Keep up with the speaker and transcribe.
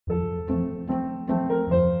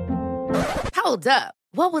Hold up.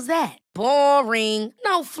 What was that? Boring.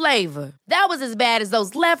 No flavor. That was as bad as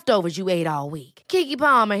those leftovers you ate all week. Keke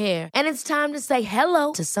Palmer here, and it's time to say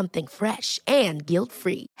hello to something fresh and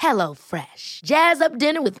guilt-free. Hello Fresh. Jazz up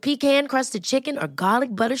dinner with pecan-crusted chicken or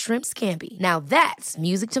garlic butter shrimp scampi. Now that's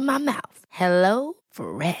music to my mouth. Hello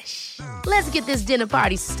Fresh. Let's get this dinner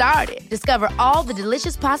party started. Discover all the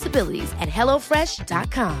delicious possibilities at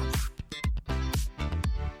hellofresh.com.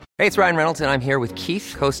 Hey, it's Ryan Reynolds, and I'm here with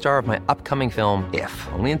Keith, co-star of my upcoming film, If,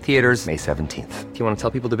 only in theaters May 17th. Do you want to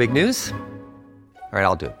tell people the big news? All right,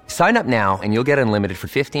 I'll do it. Sign up now and you'll get unlimited for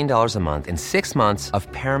 $15 a month and 6 months of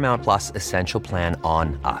Paramount Plus Essential Plan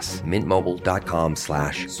on us.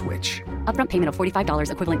 MintMobile.com/switch. Upfront payment of $45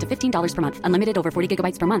 equivalent to $15 per month. Unlimited over 40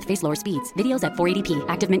 gigabytes per month. Face lower speeds. Videos at 480p.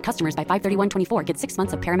 Active Mint customers by 531.24 get 6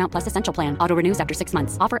 months of Paramount Plus Essential Plan. Auto renews after 6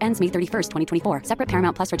 months. Offer ends May 31st, 2024. Separate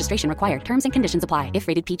Paramount Plus registration required. Terms and conditions apply if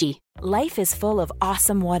rated PG. Life is full of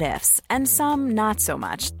awesome what-ifs and some not so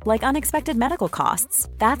much, like unexpected medical costs.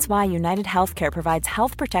 That's why United Healthcare provides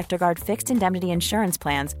Health Protector Guard fixed indemnity insurance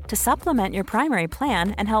plans to supplement your primary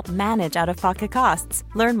plan and help manage out-of-pocket costs.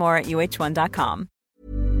 Learn more at uh1.com.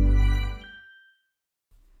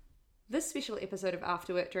 This special episode of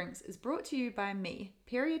After Work Drinks is brought to you by me,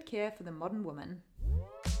 Period Care for the Modern Woman.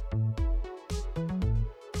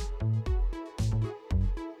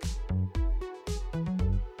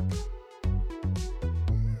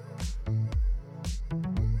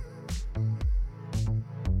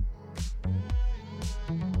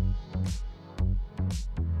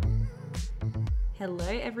 Hello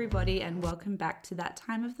everybody and welcome back to That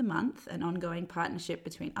Time of the Month, an ongoing partnership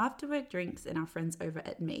between After Work Drinks and our friends over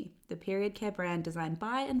at Me, the period care brand designed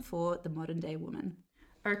by and for the modern day woman.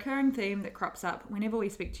 A recurring theme that crops up whenever we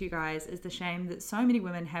speak to you guys is the shame that so many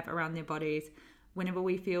women have around their bodies. Whenever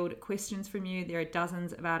we field questions from you, there are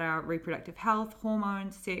dozens about our reproductive health,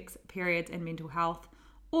 hormones, sex, periods and mental health,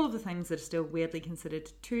 all of the things that are still weirdly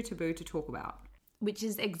considered too taboo to talk about. Which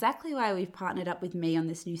is exactly why we've partnered up with Me on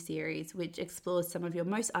this new series, which explores some of your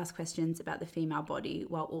most asked questions about the female body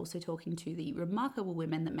while also talking to the remarkable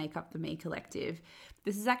women that make up the Me Collective.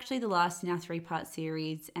 This is actually the last in our 3-part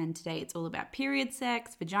series, and today it's all about period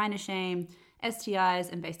sex, vagina shame,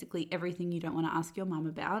 STIs, and basically everything you don't want to ask your mum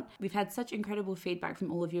about. We've had such incredible feedback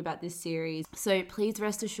from all of you about this series, so please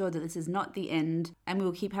rest assured that this is not the end, and we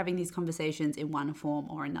will keep having these conversations in one form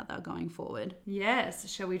or another going forward. Yes,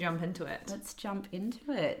 shall we jump into it? Let's jump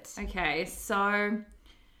into it. Okay, so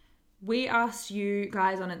we asked you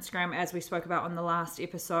guys on Instagram, as we spoke about on the last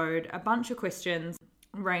episode, a bunch of questions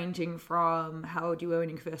ranging from how old you were when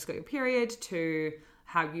you first got your period to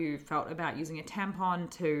how you felt about using a tampon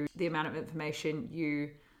to the amount of information you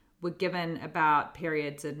were given about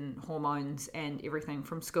periods and hormones and everything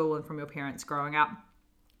from school and from your parents growing up.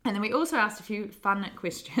 And then we also asked a few fun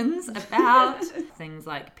questions about things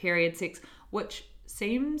like period sex, which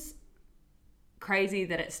seems crazy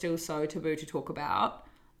that it's still so taboo to talk about.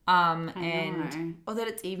 Or that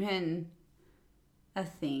it's even a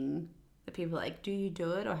thing. That people are like, do you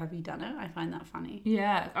do it or have you done it? I find that funny.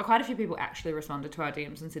 Yeah. Quite a few people actually responded to our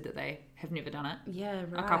DMs and said that they have never done it. Yeah,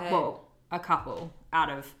 right. A couple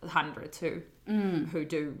out of hundreds who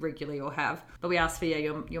do regularly or have. But we asked for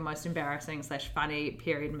your most embarrassing / funny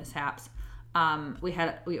period mishaps.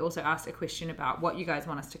 We also asked a question about what you guys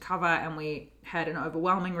want us to cover, and we had an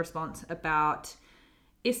overwhelming response about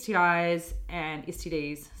STIs and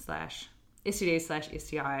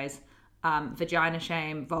STDs/STIs. Vagina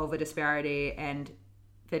shame, vulva disparity, and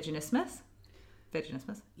vaginismus.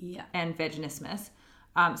 Yeah. And vaginismus.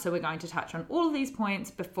 So we're going to touch on all of these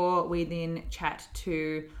points before we then chat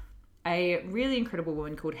to a really incredible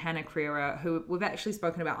woman called Hannah Creera, who we've actually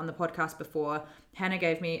spoken about on the podcast before. Hannah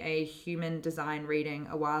gave me a human design reading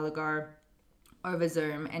a while ago over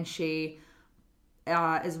Zoom, and she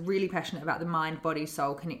is really passionate about the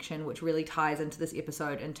mind-body-soul connection, which really ties into this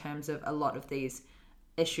episode in terms of a lot of these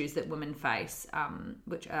issues that women face,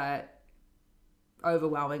 which are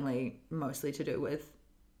overwhelmingly mostly to do with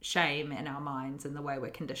shame in our minds and the way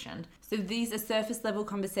we're conditioned. So these are surface level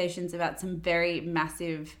conversations about some very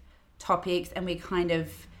massive topics, and we kind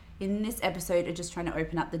of, in this episode, are just trying to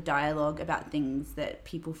open up the dialogue about things that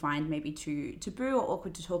people find maybe too taboo or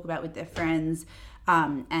awkward to talk about with their friends,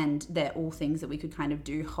 and they're all things that we could kind of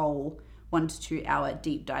do whole 1 to 2 hour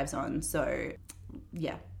deep dives on. So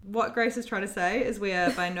yeah. What Grace is trying to say is we are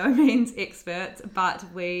by no means experts, but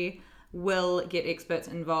we will get experts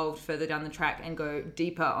involved further down the track and go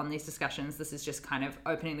deeper on these discussions. This is just kind of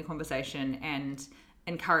opening the conversation and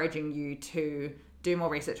encouraging you to do more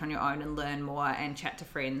research on your own and learn more and chat to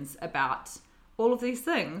friends about all of these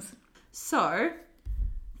things. So,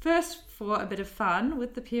 first for a bit of fun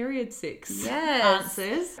with the period sex Yes.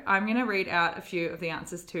 answers. I'm going to read out a few of the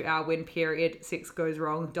answers to our when period sex goes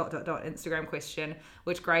wrong ... Instagram question,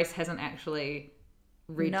 which Grace hasn't actually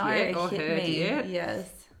read yet or hit heard me. yet.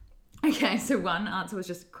 Yes. Okay, so one answer was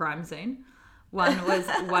just crime scene. One was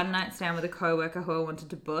one night stand with a coworker who I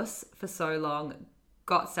wanted to bus for so long,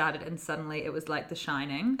 got started, and suddenly it was like The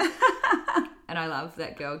Shining. And I love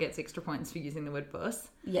that girl gets extra points for using the word bus.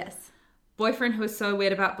 Yes. Boyfriend who was so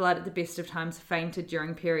weird about blood at the best of times fainted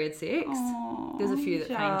during period sex. There's a few that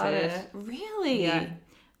fainted. Really? Yeah.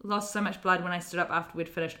 Lost so much blood when I stood up after we'd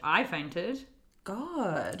finished, I fainted.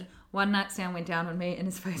 God. One night stand went down on me and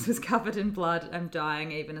his face was covered in blood. I'm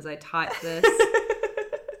dying even as I type this.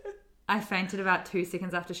 I fainted about 2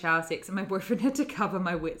 seconds after shower sex and my boyfriend had to cover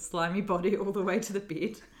my wet, slimy body all the way to the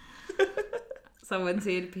bed. Someone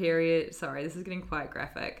said period... Sorry, this is getting quite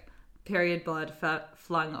graphic. Period blood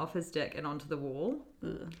flung off his dick and onto the wall.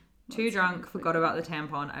 Ugh. Too drunk, forgot about the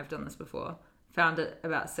tampon. I've done this before. Found it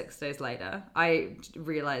about 6 days later. I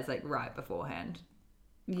realised like right beforehand.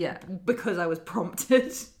 Yeah. Because I was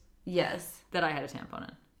prompted Yes. that I had a tampon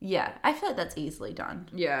in. Yeah. I feel like that's easily done.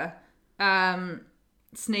 Yeah.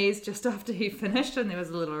 Sneezed just after he finished and there was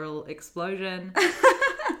a literal explosion.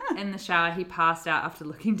 In the shower, he passed out after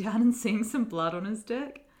looking down and seeing some blood on his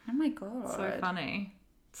dick. Oh my God. So funny.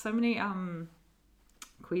 So many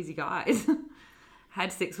queasy guys.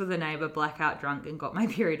 Had sex with a neighbour, blackout drunk, and got my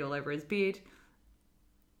period all over his bed.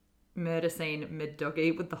 Murder scene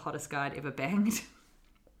mid-doggy with the hottest guy I'd ever banged.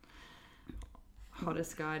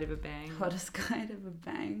 Hottest guy I'd ever banged. Hottest guy I'd ever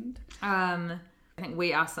banged. I think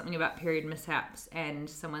we asked something about period mishaps and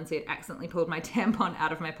someone said accidentally pulled my tampon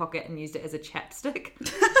out of my pocket and used it as a chapstick.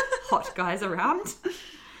 Hot guys around.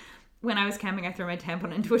 When I was camping, I threw my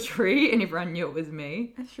tampon into a tree and everyone knew it was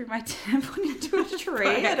me. I threw my tampon into a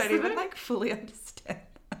tree. I don't even fully understand.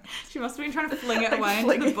 She must have been trying to fling it away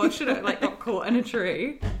into the bush and it got caught in a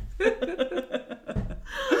tree.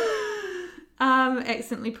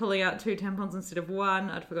 Accidentally pulling out 2 tampons instead of 1.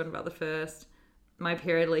 I'd forgotten about the first. My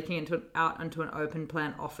period leaking out into an open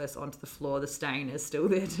plan office onto the floor. The stain is still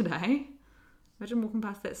there today. Imagine walking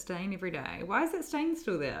past that stain every day. Why is that stain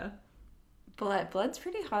still there? Blood's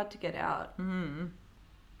pretty hard to get out. Mm-hmm.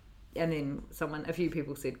 And then a few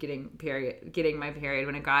people said getting my period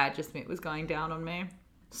when a guy I just met was going down on me.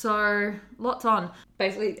 So lots on.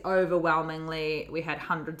 Basically, overwhelmingly, we had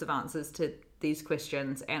hundreds of answers to these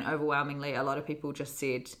questions, and overwhelmingly, a lot of people just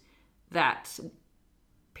said that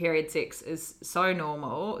period sex is so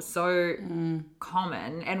normal, so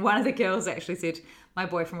common. And one of the girls actually said, my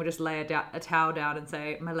boyfriend would just lay a towel down and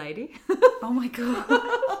say, my lady. Oh my God.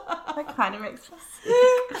 That kind of makes me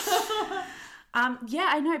sick. Yeah,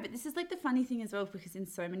 I know, but this is like the funny thing as well, because in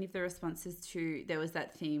so many of the responses to, there was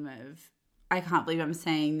that theme of, I can't believe I'm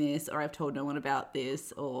saying this, or I've told no one about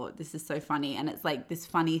this, or this is so funny. And it's like this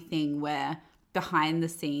funny thing where behind the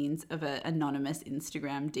scenes of an anonymous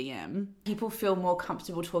Instagram DM, people feel more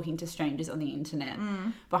comfortable talking to strangers on the internet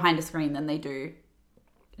behind a screen than they do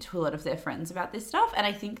to a lot of their friends about this stuff. And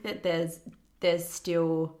I think that there's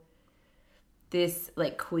still this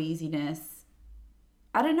like queasiness,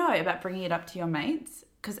 I don't know, about bringing it up to your mates,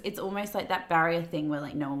 because it's almost like that barrier thing where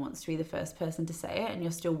like no one wants to be the first person to say it, and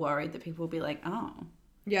you're still worried that people will be like, oh,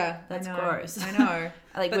 yeah, that's gross. I know.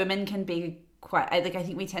 Like, women can be quite, I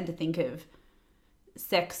think we tend to think of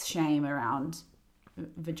sex shame around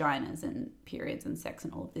vaginas and periods and sex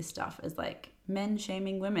and all of this stuff as like men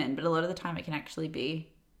shaming women, but a lot of the time it can actually be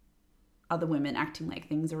other women acting like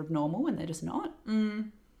things are abnormal when they're just not.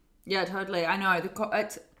 Yeah, totally. I know.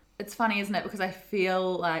 It's funny, isn't it? Because I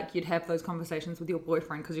feel like you'd have those conversations with your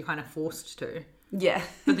boyfriend because you're kind of forced to. Yeah.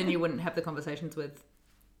 But then you wouldn't have the conversations with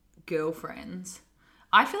girlfriends.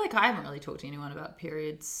 I feel like I haven't really talked to anyone about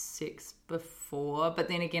period sex before, but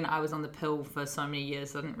then again, I was on the pill for so many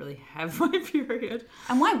years, so I didn't really have my period.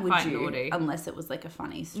 And why would Quite you? naughty. Unless it was like a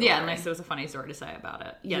funny story. Yeah, unless there was a funny story to say about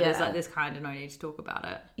it. Yeah, there's kind of no need to talk about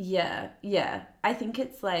it. Yeah. I think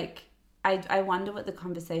it's like, I wonder what the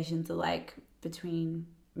conversations are like between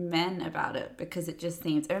men about it, because it just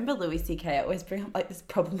seems, I remember Louis C.K. I always bring up like this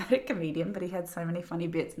problematic comedian, but he had so many funny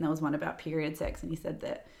bits, and there was one about period sex, and he said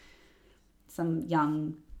that some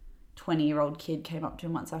young 20-year-old kid came up to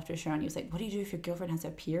him once after a show and he was like, what do you do if your girlfriend has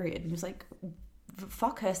her period? And he was like,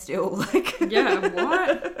 fuck her still. Like, yeah,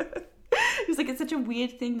 what? He was like, it's such a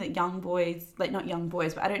weird thing that young boys, like not young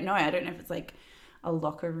boys, but I don't know if it's like a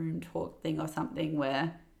locker room talk thing or something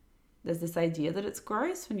where there's this idea that it's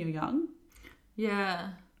gross when you're young. Yeah.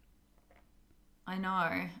 I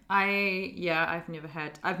know. I've never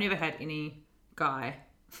had any guy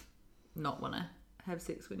not want to have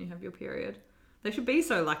sex when you have your period. They should be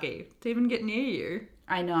so lucky to even get near you.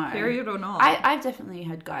 I know. Period or not. I've definitely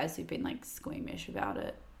had guys who've been like squeamish about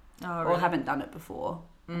it. Oh, or really? haven't done it before.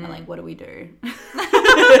 And they're like, what do we do? Okay,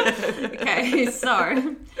 so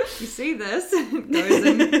you see this, it goes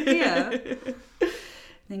in here.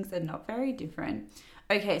 Things are not very different.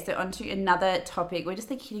 Okay, so on to another topic. We're just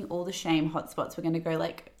like hitting all the shame hotspots. We're going to go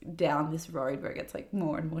like down this road where it gets like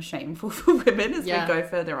more and more shameful for women as we go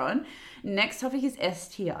further on. Next topic is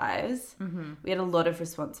STIs. Mm-hmm. We had a lot of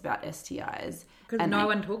response about STIs. Because no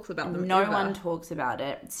one talks about them. No one talks about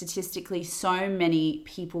it. Statistically, so many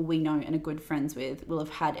people we know and are good friends with will have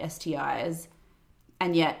had STIs.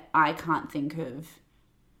 And yet I can't think of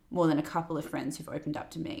more than a couple of friends who've opened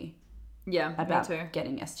up to me. Yeah, about me too.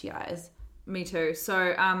 Getting STIs. Me too.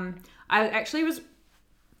 So I actually was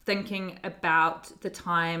thinking about the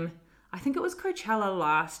time, I think it was Coachella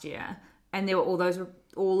last year, and there were all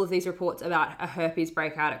of these reports about a herpes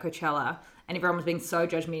breakout at Coachella, and everyone was being so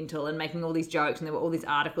judgmental and making all these jokes, and there were all these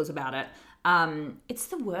articles about it. It's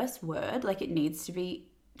the worst word. Like, it needs to be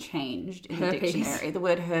changed in herpes. The dictionary. The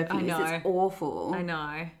word herpes. I know. It's awful. I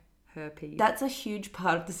know. Herpes. That's a huge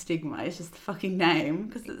part of the stigma. It's just the fucking name,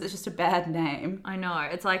 because it's just a bad name. I know.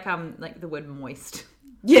 It's like the word moist.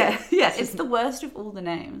 Yeah. It's the worst of all the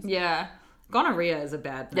names. Yeah. Gonorrhea is a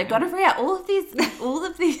bad name. Yeah, gonorrhea. All of these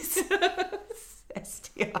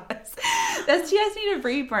STIs. STIs need a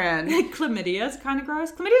rebrand. Chlamydia is kind of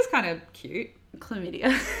gross. Chlamydia is kind of cute.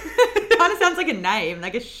 Chlamydia. Kind of sounds like a name,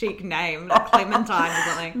 like a chic name, like Clementine or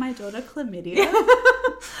something. My daughter Chlamydia.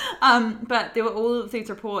 But there were all of these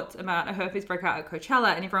reports about a herpes breakout at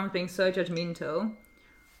Coachella, and everyone was being so judgmental.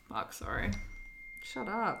 Fuck, sorry. Shut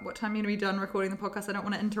up. What time are you going to be done recording the podcast? I don't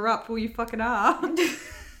want to interrupt. Well, you fucking are.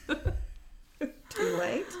 Too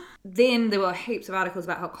late. Then there were heaps of articles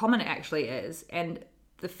about how common it actually is, and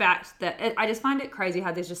the fact that I just find it crazy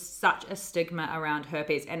how there's just such a stigma around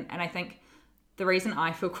herpes. And I think the reason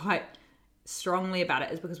I feel quite strongly about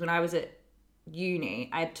it is because when I was at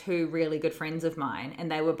uni, I had two really good friends of mine,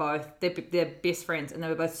 and they were both they're best friends, and they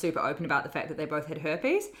were both super open about the fact that they both had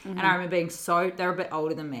herpes. Mm-hmm. And I remember being they were a bit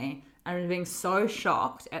older than me. I remember being so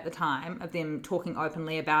shocked at the time of them talking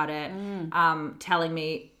openly about it, telling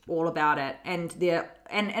me all about it, and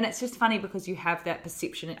it's just funny because you have that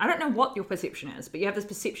perception. I don't know what your perception is, but you have this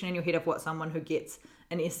perception in your head of what someone who gets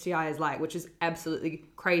an STI is like, which is absolutely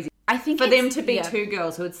crazy. I think for them to be two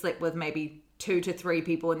girls who had slept with maybe 2 to 3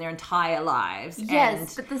 people in their entire lives.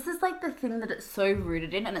 Yes, but this is like the thing that it's so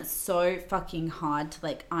rooted in, and it's so fucking hard to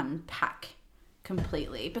like unpack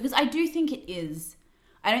completely, because I do think it is.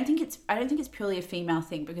 I don't think it's purely a female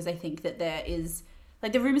thing, because I think that there is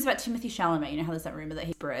like the rumors about Timothy Chalamet. You know how there's that rumor that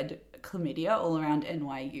he spread chlamydia all around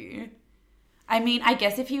NYU. I mean, I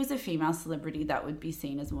guess if he was a female celebrity, that would be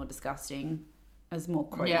seen as more disgusting, as more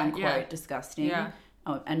quote unquote disgusting,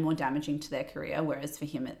 and more damaging to their career. Whereas for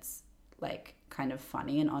him, it's like kind of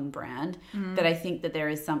funny and on brand. But I think that there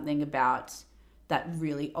is something about that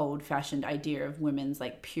really old fashioned idea of women's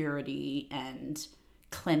like purity and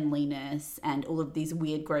cleanliness and all of these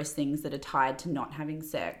weird gross things that are tied to not having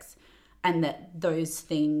sex, and that those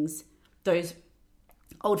things, those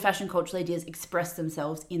old-fashioned cultural ideas express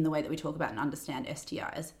themselves in the way that we talk about and understand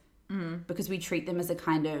STIs, because we treat them as a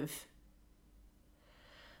kind of,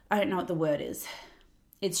 I don't know what the word is,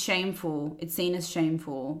 it's shameful, it's seen as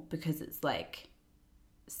shameful because it's like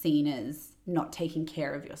seen as not taking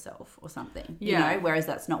care of yourself or something, you know, whereas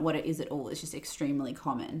that's not what it is at all. It's just extremely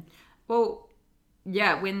common. Well,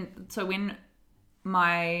 yeah, when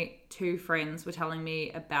my two friends were telling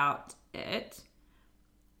me about it,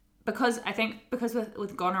 because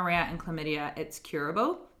with gonorrhea and chlamydia, it's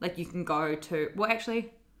curable. Like you can go to, gonorrhea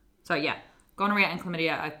and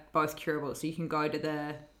chlamydia are both curable. So you can go to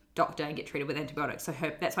the doctor and get treated with antibiotics. So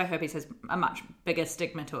that's why herpes has a much bigger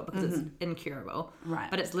stigma to it, because it's incurable.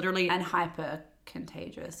 Right. But it's literally... And hyper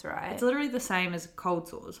contagious, right? It's literally the same as cold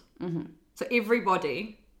sores. Mm-hmm. So every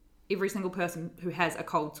single person who has a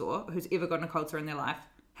cold sore, who's ever gotten a cold sore in their life,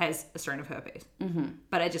 has a strain of herpes. Mm-hmm.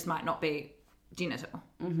 But it just might not be genital.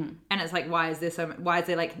 Mm-hmm. And it's like, why is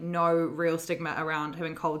there like no real stigma around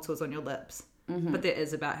having cold sores on your lips? Mm-hmm. But there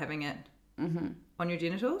is about having it on your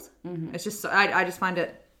genitals. Mm-hmm. It's just, I just find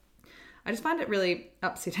it really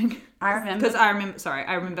upsetting. I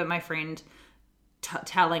remember my friend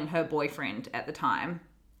telling her boyfriend at the time,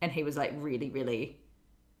 and he was like really, really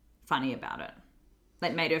funny about it.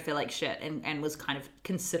 Like made her feel like shit, and was kind of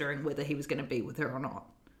considering whether he was going to be with her or not.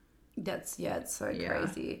 It's so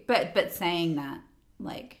crazy. But saying that,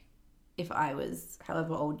 like, if I was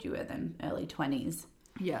however old you were then, early 20s,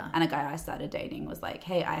 and a guy I started dating was like,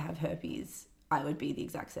 hey, I have herpes, I would be the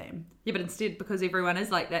exact same. Yeah, but instead, because everyone is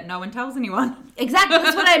like that, no one tells anyone. Exactly,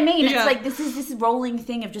 that's what I mean. Yeah. It's like this rolling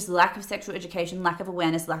thing of just lack of sexual education, lack of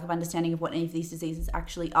awareness, lack of understanding of what any of these diseases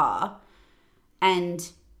actually are. And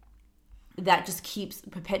that just keeps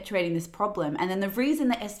perpetuating this problem. And then the reason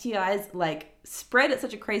that STIs like spread at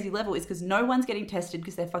such a crazy level is because no one's getting tested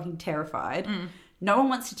because they're fucking terrified. No one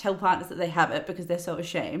wants to tell partners that they have it because they're so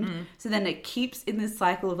ashamed. So then it keeps in this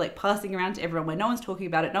cycle of like passing around to everyone where no one's talking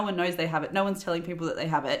about it, no one knows they have it, no one's telling people that they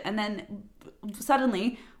have it. And then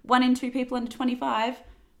suddenly 1 in 2 people under 25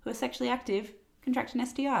 who are sexually active contract an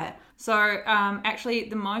STI. So actually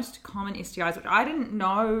the most common STIs, which I didn't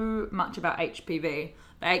know much about HPV,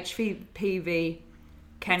 but HPV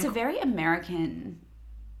can... It's a very American,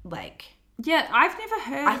 like... Yeah, I've never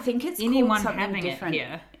heard I think it's anyone called something having different. it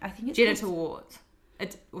here. I think it's genital warts.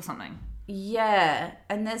 Or something. Yeah,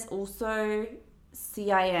 and there's also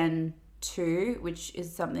CIN2, which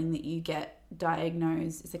is something that you get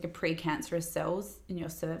diagnosed. It's like a precancerous cells in your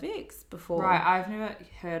cervix before. Right, I've never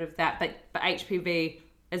heard of that, but HPV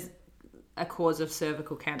is a cause of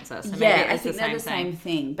cervical cancer. So maybe Yeah, I it's think they're the same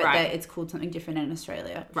thing, but Right. it's called something different in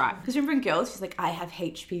Australia. Right. Because remember in Girls, she's like, I have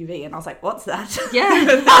HPV, and I was like, what's that? Yeah,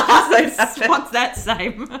 what's that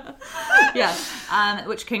same? Yeah,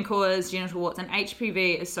 which can cause genital warts. And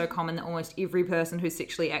HPV is so common that almost every person who's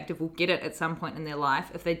sexually active will get it at some point in their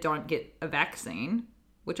life if they don't get a vaccine,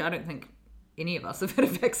 which I don't think any of us have had a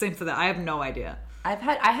vaccine for that. I have no idea. I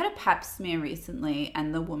had a pap smear recently,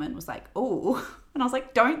 and the woman was like, "Oh," and I was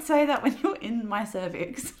like, "Don't say that when you're in my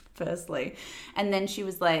cervix." Firstly, and then she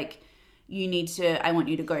was like, I want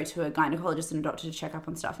you to go to a gynecologist and a doctor to check up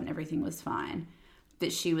on stuff," and everything was fine.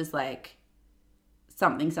 But she was like,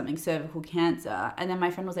 something cervical cancer, and then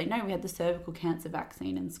my friend was like, "No, we had the cervical cancer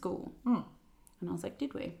vaccine in school," and I was like,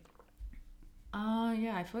 "Did we?" Oh,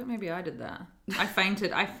 yeah, I feel like maybe I did that. I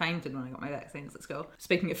fainted when I got my vaccines at school.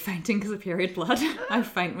 Speaking of fainting because of period blood, I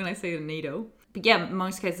faint when I see a needle. But yeah,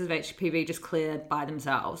 most cases of HPV just clear by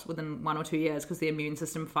themselves within 1 or 2 years because the immune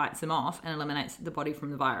system fights them off and eliminates the body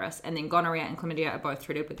from the virus. And then gonorrhea and chlamydia are both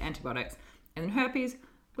treated with antibiotics. And then herpes,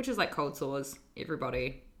 which is like cold sores,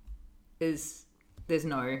 there's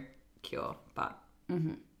no cure, but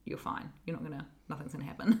you're fine. Nothing's gonna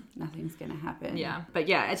happen. Nothing's gonna happen. Yeah, but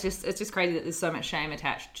yeah, it's just crazy that there's so much shame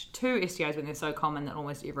attached to STIs when they're so common that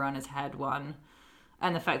almost everyone has had one,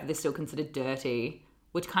 and the fact that they're still considered dirty,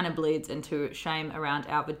 which kind of bleeds into shame around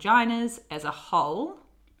our vaginas as a whole.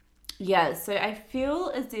 Yeah, so I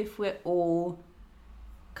feel as if we're all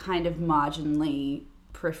kind of marginally,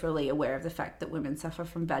 peripherally aware of the fact that women suffer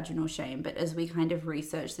from vaginal shame, but as we kind of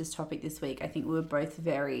researched this topic this week, I think we were both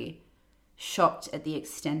very shocked at the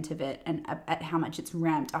extent of it and at how much it's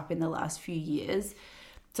ramped up in the last few years.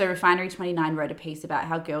 So Refinery 29 wrote a piece about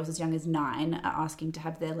how girls as young as 9 are asking to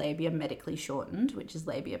have their labia medically shortened, which is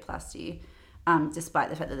labiaplasty, despite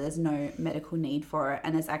the fact that there's no medical need for it.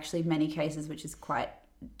 And there's actually many cases, which is quite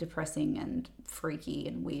depressing and freaky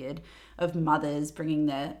and weird, of mothers bringing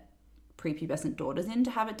their prepubescent daughters in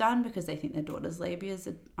to have it done because they think their daughters' labias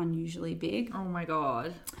are unusually big. Oh my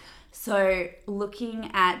God. So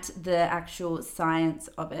looking at the actual science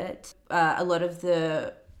of it, a lot of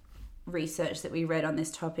the research that we read on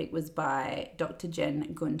this topic was by Dr.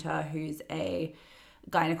 Jen Gunter, who's a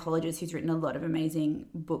gynecologist who's written a lot of amazing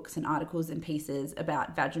books and articles and pieces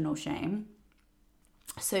about vaginal shame.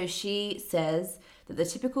 So she says that the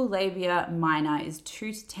typical labia minor is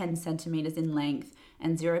 2 to 10 centimeters in length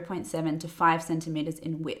and 0.7 to 5 centimeters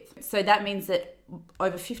in width. So that means that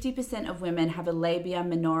over 50% of women have a labia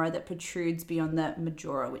minora that protrudes beyond the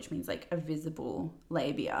majora, which means like a visible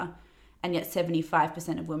labia. And yet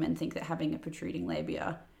 75% of women think that having a protruding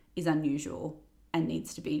labia is unusual and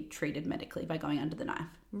needs to be treated medically by going under the knife.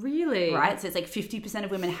 Really? Right? So it's like 50%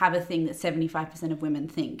 of women have a thing that 75% of women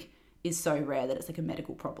think is so rare that it's like a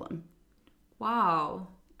medical problem. Wow.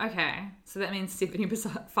 Okay. So that means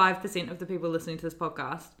 75% of the people listening to this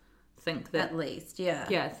podcast think that... At least, yeah.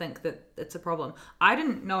 Yeah, think that it's a problem. I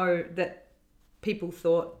didn't know that people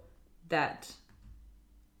thought that...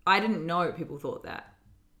 I didn't know people thought that.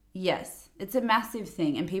 Yes, it's a massive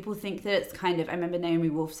thing. And people think that it's kind of... I remember Naomi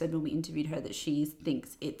Wolf said when we interviewed her that she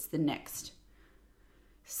thinks it's the next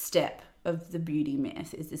step of the beauty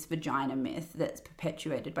myth, is this vagina myth that's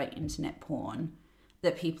perpetuated by internet porn,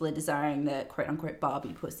 that people are desiring the quote-unquote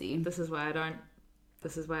Barbie pussy. This is why I don't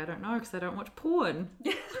know, because I don't watch porn.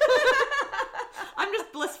 I'm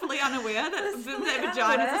just blissfully unaware that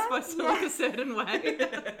vaginas are supposed to look a certain way.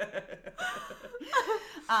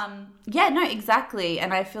 Yeah, no, exactly.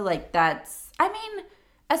 And I feel like that's... I mean,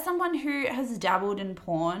 as someone who has dabbled in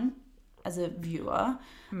porn as a viewer,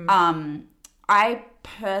 I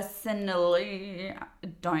personally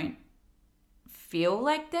don't feel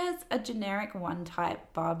like there's a generic one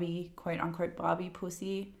type Barbie, quote unquote Barbie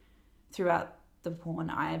pussy throughout the porn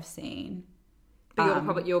I've seen.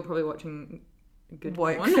 But you're probably watching good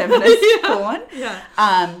woke porn. feminist porn. Yeah.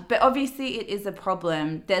 But obviously it is a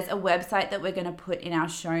problem. There's a website that we're going to put in our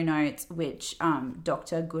show notes, which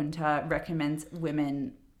Dr. Gunter recommends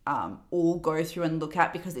women all go through and look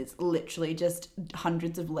at, because it's literally just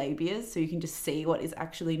hundreds of labias, so you can just see what is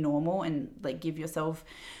actually normal and like give yourself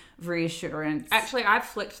reassurance. Actually, I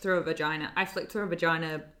flicked through a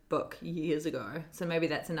vagina book years ago, so maybe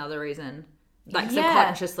that's another reason, like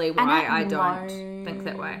subconsciously, why I don't think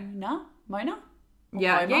that way. Mona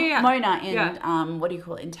Yeah. Mona in what do you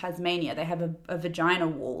call it, in Tasmania, they have a vagina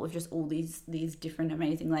wall of just all these different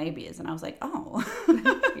amazing labias, and I was like, oh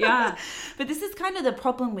Yeah. But this is kind of the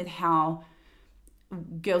problem with how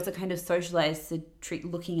girls are kind of socialized to treat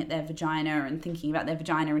looking at their vagina and thinking about their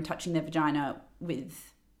vagina and touching their vagina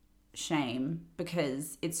with shame,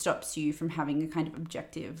 because it stops you from having a kind of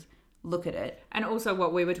objective look at it. And also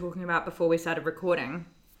what we were talking about before we started recording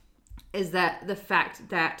is that the fact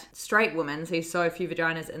that straight women see so few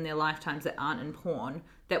vaginas in their lifetimes that aren't in porn,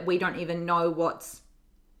 that we don't even know what's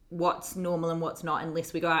normal and what's not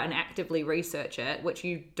unless we go out and actively research it, which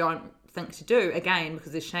you don't think to do, again,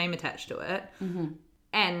 because there's shame attached to it. Mm-hmm.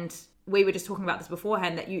 And we were just talking about this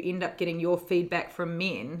beforehand, that you end up getting your feedback from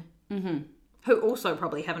men who also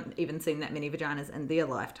probably haven't even seen that many vaginas in their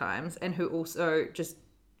lifetimes, and who also just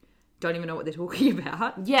don't even know what they're talking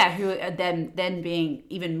about. Yeah, who are then being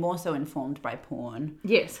even more so informed by porn.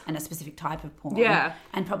 Yes. And a specific type of porn. Yeah.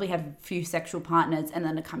 And probably have a few sexual partners, and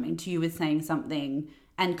then are coming to you with saying something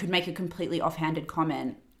and could make a completely offhanded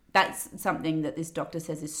comment. That's something that this doctor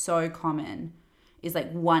says is so common, is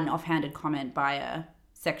like one offhanded comment by a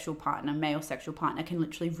sexual partner, male sexual partner, can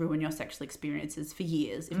literally ruin your sexual experiences for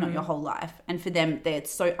years, if not your whole life. And for them, they're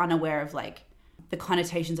so unaware of like the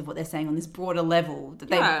connotations of what they're saying on this broader level that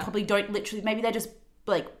they probably don't literally, maybe they're just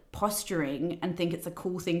like posturing and think it's a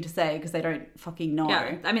cool thing to say because they don't fucking know.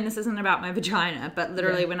 Yeah, I mean, this isn't about my vagina, but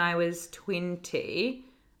literally when I was 20,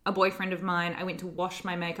 a boyfriend of mine, I went to wash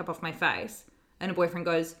my makeup off my face, and a boyfriend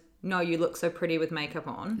goes, "No, you look so pretty with makeup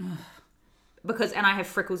on." And I have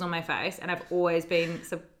freckles on my face, and I've always been what's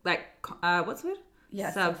the word?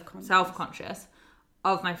 Yeah, self-conscious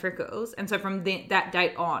of my freckles. And so from that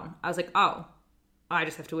date on, I was like, oh, I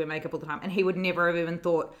just have to wear makeup all the time. And he would never have even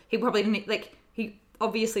thought, he probably didn't, like, he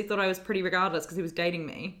obviously thought I was pretty regardless because he was dating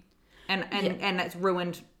me. And that's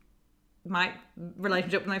ruined my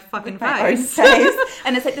relationship with my fucking face.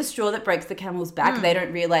 And it's like the straw that breaks the camel's back. They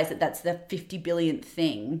don't realize that that's the 50 billionth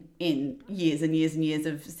thing in years and years and years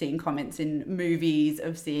of seeing comments in movies,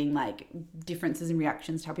 of seeing like differences in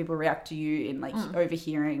reactions to how people react to you, in like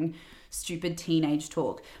overhearing stupid teenage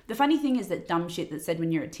talk. The funny thing is that dumb shit that's said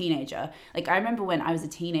when you're a teenager, like I remember when I was a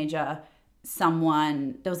teenager,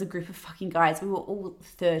 there was a group of fucking guys, we were all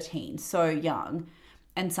 13, so young.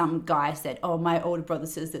 And some guy said, "Oh, my older brother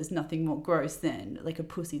says there's nothing more gross than like a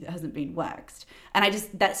pussy that hasn't been waxed." And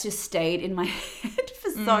that's just stayed in my head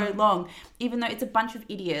for so long, even though it's a bunch of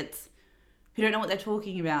idiots who don't know what they're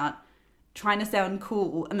talking about, trying to sound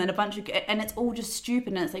cool, and then and it's all just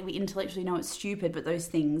stupid. And it's like we intellectually know it's stupid, but those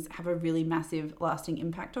things have a really massive lasting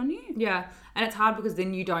impact on you. Yeah. And it's hard because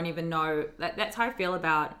then you don't even know, that's how I feel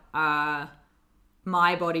about,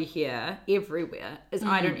 my body here everywhere, is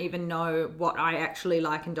I don't even know what I actually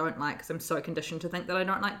like and don't like because I'm so conditioned to think that I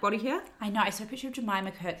don't like body hair. I know. I saw a picture of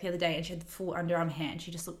Jemima Kirk the other day, and she had the full underarm hair, and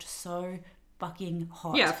she just looked so fucking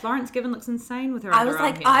hot. Yeah, Florence Given looks insane with her I underarm was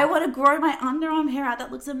like, hair. I want to grow my underarm hair out.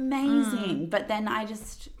 That looks amazing. But then I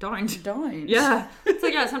just don't. Yeah. So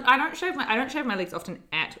yeah, I don't shave my legs often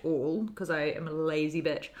at all because I am a lazy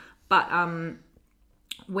bitch. But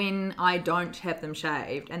when I don't have them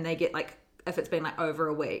shaved and they get like, if it's been like over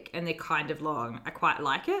a week and they're kind of long, I quite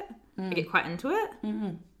like it. I get quite into it.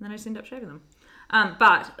 Then I just end up shaving them.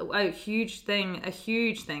 But a huge thing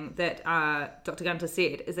that Dr. Gunter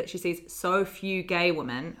said is that she sees so few gay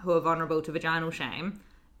women who are vulnerable to vaginal shame.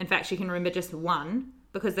 In fact, she can remember just one,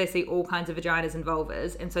 because they see all kinds of vaginas and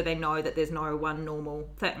vulvas, and so they know that there's no one normal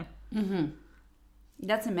thing.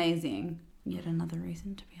 That's amazing. Yet another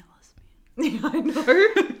reason to be a lesbian. Yeah, I know.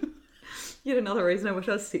 Yet another reason I wish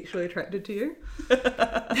I was sexually attracted to you.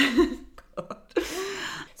 God.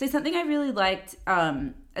 So something I really liked,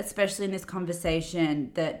 especially in this conversation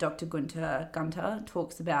that Dr. Gunter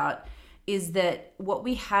talks about, is that what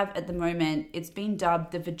we have at the moment, it's been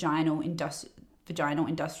dubbed the vaginal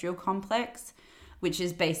industrial complex, which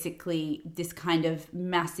is basically this kind of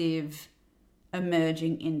massive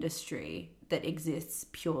emerging industry that exists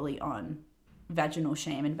purely on vaginal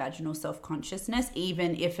shame and vaginal self-consciousness,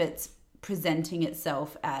 even if it's presenting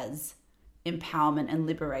itself as empowerment and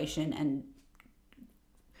liberation and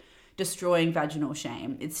destroying vaginal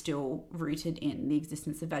shame. It's still rooted in the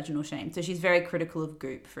existence of vaginal shame. So she's very critical of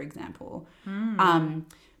Goop, for example.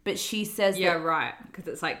 But she says right, because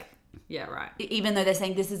it's like, right. Even though they're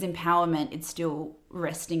saying this is empowerment, it's still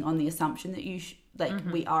resting on the assumption that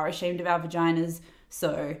we are ashamed of our vaginas,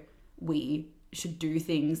 so we should do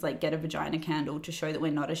things like get a vagina candle to show that we're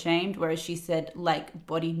not ashamed. Whereas she said, like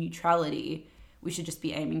body neutrality, we should just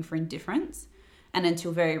be aiming for indifference. And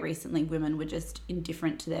until very recently, women were just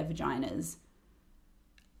indifferent to their vaginas.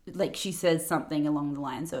 Like she says something along the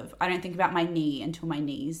lines of, I don't think about my knee until my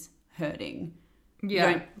knee's hurting. You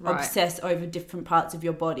don't obsess over different parts of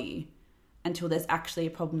your body until there's actually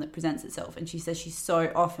a problem that presents itself. And she says she's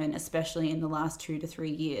so often, especially in the last 2 to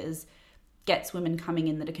 3 years, gets women coming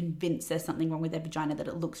in that are convinced there's something wrong with their vagina, that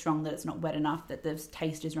it looks wrong, that it's not wet enough, that the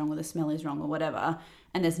taste is wrong or the smell is wrong or whatever,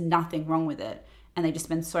 and there's nothing wrong with it. And they just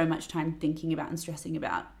spend so much time thinking about and stressing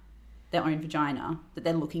about their own vagina that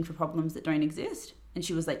they're looking for problems that don't exist. And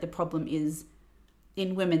she was like, the problem is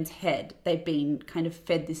in women's head. They've been kind of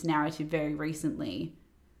fed this narrative very recently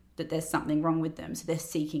that there's something wrong with them, so they're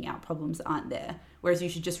seeking out problems that aren't there. Whereas you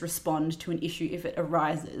should just respond to an issue if it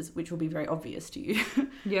arises, which will be very obvious to you.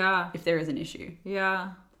 Yeah. If there is an issue.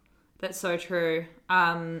 Yeah. That's so true.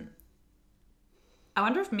 I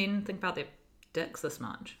wonder if men think about their dicks this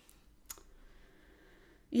much.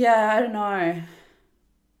 Yeah, I don't know.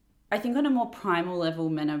 I think on a more primal level,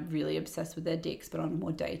 men are really obsessed with their dicks, but on a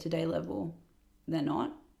more day-to-day level, they're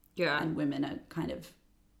not. Yeah. And women are kind of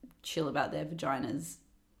chill about their vaginas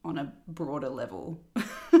on a broader level,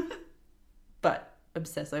 but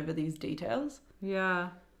obsess over these details. Yeah.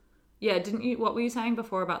 Yeah, what were you saying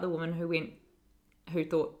before about the woman who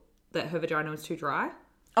thought that her vagina was too dry?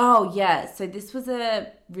 Oh, yeah. So this was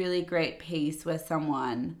a really great piece where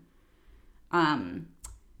someone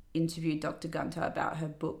interviewed Dr. Gunter about her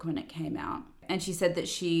book when it came out. And she said that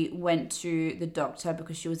she went to the doctor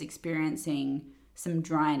because she was experiencing some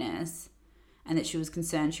dryness and that she was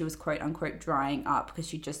concerned she was quote unquote drying up because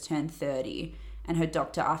she just turned 30. And her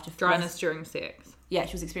doctor, after dryness during sex. Yeah,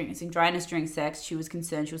 she was experiencing dryness during sex. She was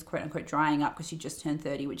concerned she was quote unquote drying up because she just turned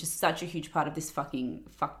 30, which is such a huge part of this fucking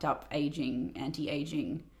fucked up aging,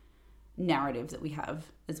 anti-aging narrative that we have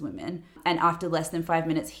as women. And after less than 5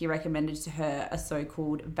 minutes, he recommended to her a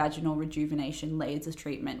so-called vaginal rejuvenation laser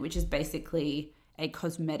treatment, which is basically a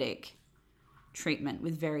cosmetic treatment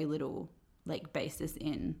with very little basis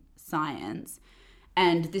in science.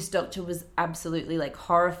 And this doctor was absolutely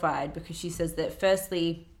horrified because she says that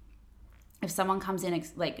firstly, if someone comes in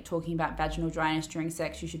talking about vaginal dryness during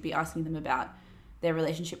sex, you should be asking them about their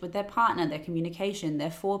relationship with their partner, their communication, their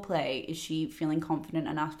foreplay. Is she feeling confident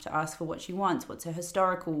enough to ask for what she wants? What's her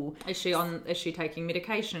historical? Is she taking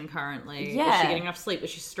medication currently? Yeah. Is she getting enough sleep? Is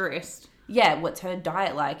she stressed? Yeah, what's her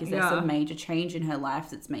diet like? Is there some major change in her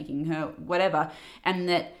life that's making her whatever? And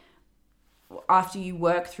that after you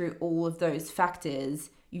work through all of those factors,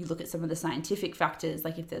 you look at some of the scientific factors,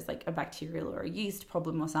 like if there's a bacterial or a yeast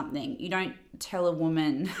problem or something. You don't tell a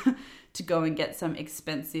woman to go and get some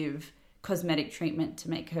expensive cosmetic treatment to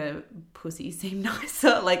make her pussy seem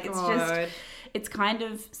nicer. It's kind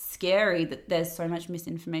of scary that there's so much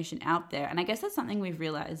misinformation out there. And I guess that's something we've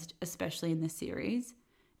realized, especially in this series,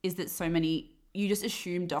 is that so many, you just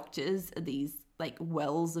assume doctors are these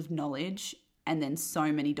wells of knowledge, and then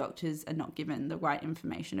so many doctors are not given the right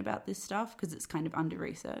information about this stuff because it's kind of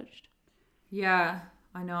under-researched. Yeah,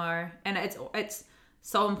 I know. And it's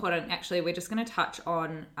so important. Actually, we're just going to touch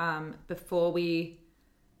on, before we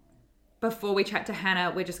chat to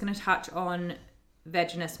Hannah, we're just going to touch on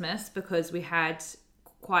vaginismus because we had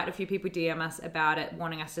quite a few people DM us about it,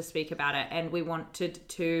 wanting us to speak about it. And we wanted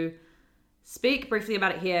to speak briefly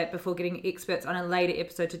about it here before getting experts on a later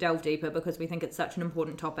episode to delve deeper, because we think it's such an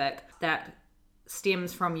important topic that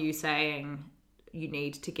stems from you saying you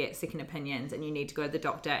need to get second opinions and you need to go to the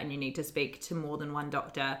doctor and you need to speak to more than one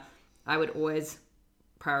doctor. I would always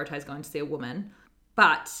prioritize going to see a woman.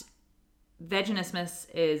 But vaginismus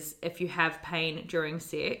is if you have pain during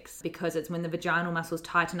sex, because it's when the vaginal muscles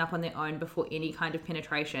tighten up on their own before any kind of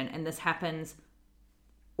penetration, and this happens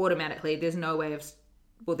automatically. There's no way of,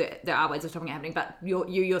 well, there are ways of stopping it happening, but you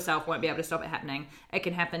yourself won't be able to stop it happening. It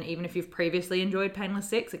can happen even if you've previously enjoyed painless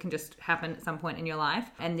sex. It can just happen at some point in your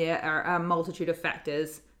life, and there are a multitude of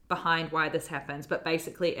factors behind why this happens. But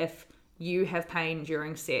basically, if you have pain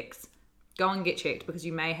during sex, go and get checked, because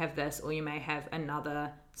you may have this or you may have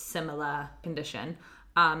another similar condition,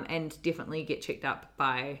 and definitely get checked up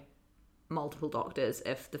by multiple doctors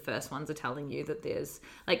if the first ones are telling you that there's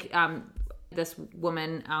This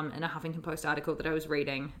woman in a Huffington Post article that I was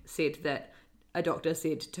reading said that a doctor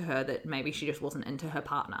said to her that maybe she just wasn't into her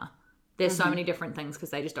partner. There's so many different things because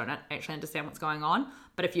they just don't actually understand what's going on.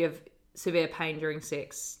 But if you have severe pain during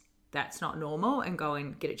sex, that's not normal, and go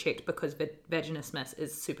and get it checked because vaginismus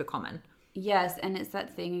is super common. Yes, and it's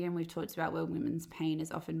that thing again we've talked about where women's pain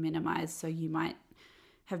is often minimized. So you might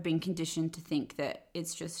have been conditioned to think that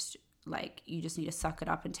it's just like you just need to suck it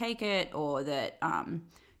up and take it, or that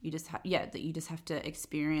you just have to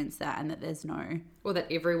experience that, and that there's no, or that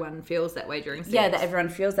everyone feels that way during sex. Yeah, that everyone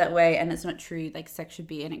feels that way, and it's not true. Like, sex should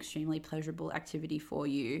be an extremely pleasurable activity for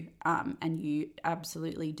you, and you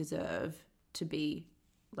absolutely deserve to be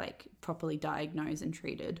like properly diagnosed and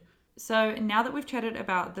treated. So now that we've chatted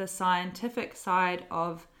about the scientific side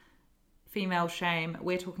of female shame,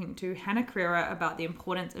 we're talking to Hannah Carrera about the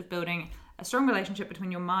importance of building a strong relationship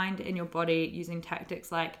between your mind and your body using tactics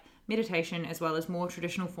like meditation, as well as more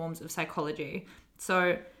traditional forms of psychology.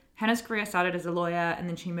 So Hannah's career started as a lawyer, and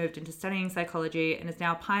then she moved into studying psychology and is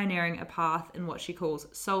now pioneering a path in what she calls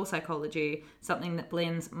soul psychology, something that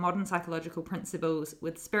blends modern psychological principles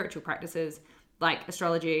with spiritual practices like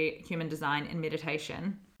astrology, human design, and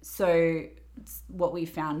meditation. So what we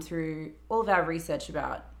found through all of our research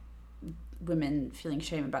about women feeling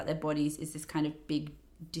shame about their bodies is this kind of big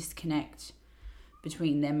disconnect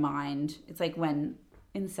between their mind. It's like when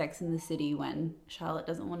in Sex and the City, when Charlotte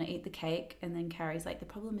doesn't want to eat the cake and then Carrie's like, the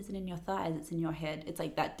problem isn't in your thighs, it's in your head. It's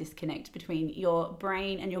like that disconnect between your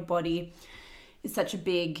brain and your body is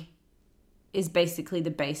basically the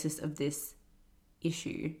basis of this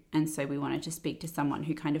issue. And so we wanted to speak to someone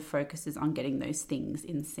who kind of focuses on getting those things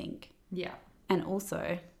in sync. Yeah. And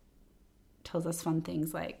also tells us fun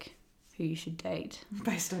things like who you should date.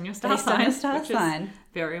 Based on your star sign.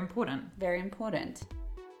 Very important. Very important.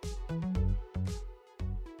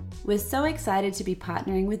 We're so excited to be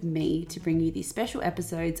partnering with Me to bring you these special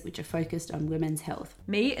episodes which are focused on women's health.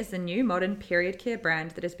 Me is the new modern period care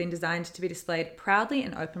brand that has been designed to be displayed proudly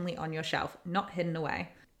and openly on your shelf, not hidden away.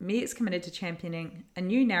 Me is committed to championing a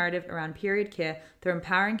new narrative around period care through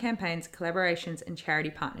empowering campaigns, collaborations, and charity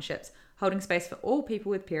partnerships, holding space for all people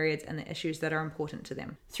with periods and the issues that are important to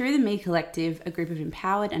them. Through the Me Collective, a group of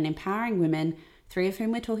empowered and empowering women, 3 of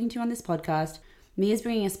whom we're talking to on this podcast, Me is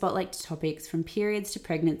bringing a spotlight to topics from periods to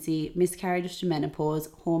pregnancy, miscarriage to menopause,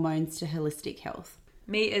 hormones to holistic health.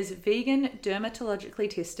 Me is vegan, dermatologically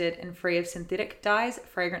tested, and free of synthetic dyes,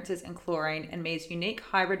 fragrances, and chlorine, and Me's unique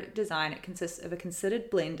hybrid design consists of a considered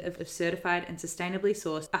blend of certified and sustainably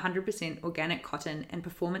sourced 100% organic cotton and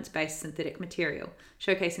performance-based synthetic material,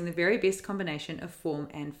 showcasing the very best combination of form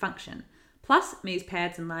and function. Plus, Me's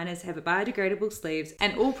pads and liners have biodegradable sleeves,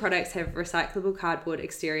 and all products have recyclable cardboard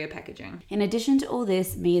exterior packaging. In addition to all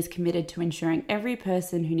this, Me is committed to ensuring every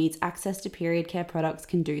person who needs access to period care products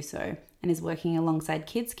can do so, and is working alongside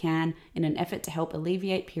Kids Can in an effort to help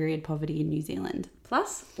alleviate period poverty in New Zealand.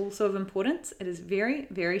 Plus, also of importance, it is very,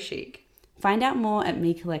 very chic. Find out more at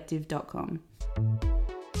mecollective.com.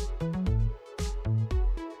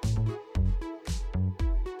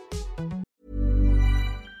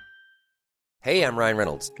 Hey, I'm Ryan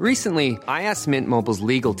Reynolds. Recently, I asked Mint Mobile's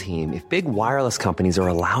legal team if big wireless companies are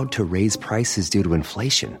allowed to raise prices due to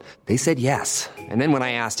inflation. They said yes. And then when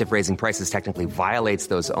I asked if raising prices technically violates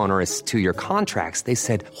those onerous 2-year contracts, they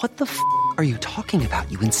said, "What the f*** are you talking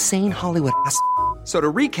about, you insane Hollywood ass?" So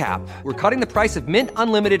to recap, we're cutting the price of Mint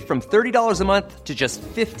Unlimited from $30 a month to just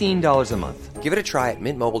 $15 a month. Give it a try at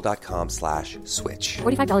mintmobile.com/switch.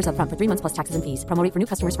 $45 up front for 3 months plus taxes and fees. Promo rate for new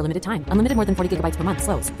customers for limited time. Unlimited more than 40 gigabytes per month.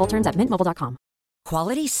 Slows full terms at mintmobile.com.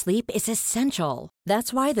 Quality sleep is essential.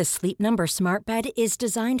 That's why the Sleep Number Smart Bed is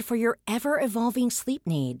designed for your ever-evolving sleep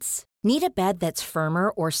needs. Need a bed that's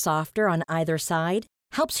firmer or softer on either side?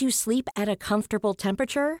 Helps you sleep at a comfortable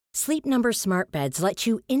temperature? Sleep Number Smart Beds let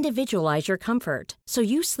you individualize your comfort, so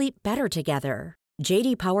you sleep better together.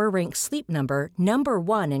 J.D. Power ranks Sleep Number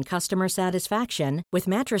 #1 in customer satisfaction with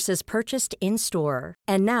mattresses purchased in-store.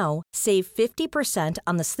 And now, save 50%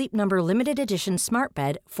 on the Sleep Number Limited Edition Smart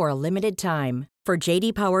Bed for a limited time. For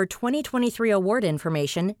J.D. Power 2023 award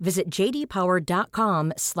information, visit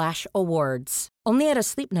jdpower.com/awards. Only at a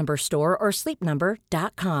Sleep Number store or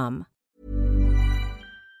sleepnumber.com.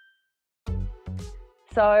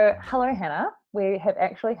 So, hello, Hannah. We have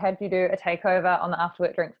actually had you do a takeover on the After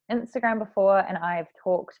Work Drinks Instagram before, and I've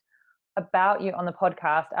talked about you on the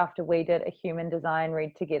podcast after we did a human design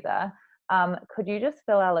read together. Could you just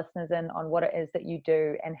fill our listeners in on what it is that you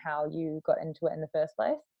do and how you got into it in the first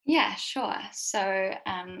place? Yeah, sure. So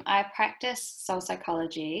I practice soul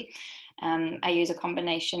psychology. I use a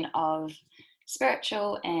combination of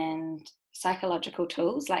spiritual and psychological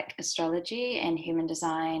tools like astrology and human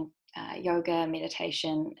design yoga,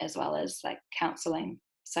 meditation, as well as like counseling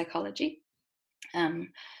psychology.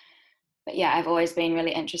 But yeah, I've always been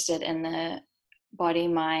really interested in the body,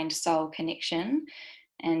 mind, soul connection.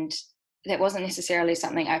 And that wasn't necessarily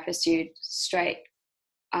something I pursued straight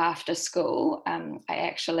after school. I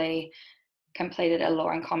actually completed a law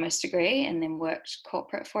and commerce degree and then worked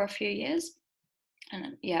corporate for a few years.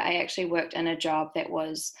 And yeah, I actually worked in a job that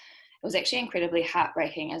was actually incredibly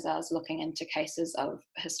heartbreaking, as I was looking into cases of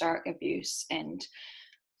historic abuse and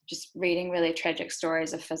just reading really tragic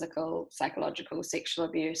stories of physical, psychological, sexual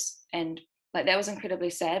abuse. And like, that was incredibly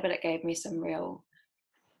sad, but it gave me some real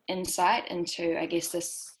insight into, I guess,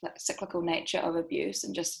 this like cyclical nature of abuse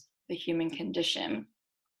and just the human condition.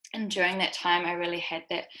 And during that time, I really had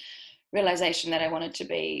that realization that I wanted to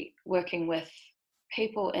be working with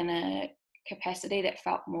people in a capacity that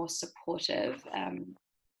felt more supportive. And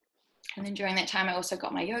then during that time, I also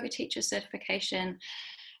got my yoga teacher certification,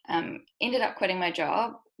 ended up quitting my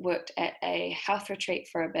job, worked at a health retreat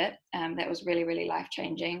for a bit. That was really, really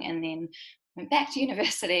life-changing. And then went back to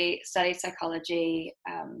university, studied psychology,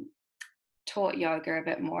 taught yoga a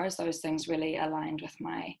bit more, as those things really aligned with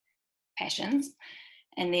my passions.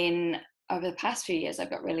 And then over the past few years, I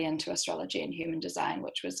got really into astrology and human design,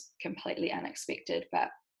 which was completely unexpected, but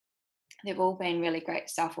they've all been really great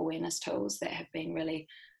self-awareness tools that have been really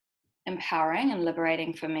empowering and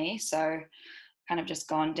liberating for me. So kind of just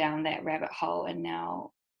gone down that rabbit hole, and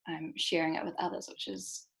now I'm sharing it with others, which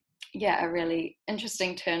is, yeah, a really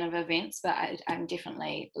interesting turn of events, but I'm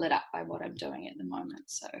definitely lit up by what I'm doing at the moment.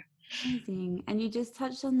 So amazing. And you just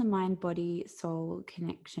touched on the mind, body, soul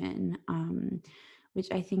connection, which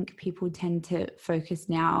I think people tend to focus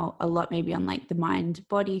now a lot maybe on like the mind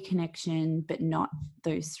body connection, but not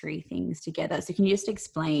those three things together. So can you just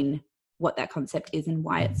explain what that concept is and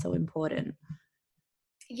why it's so important?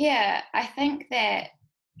 Yeah, I think that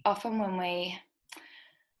often when we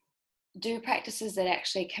do practices that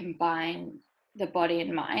actually combine the body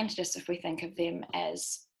and mind, just if we think of them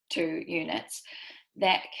as two units,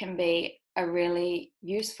 that can be a really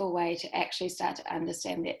useful way to actually start to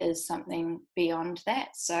understand there is something beyond that.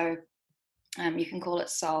 So you can call it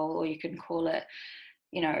soul, or you can call it,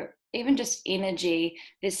 even just energy.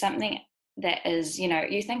 There's something that is,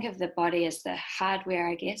 you think of the body as the hardware,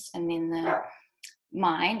 I guess, and then the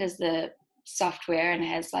mind as the software and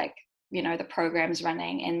has like, the programs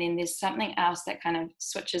running. And then there's something else that kind of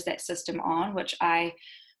switches that system on, which I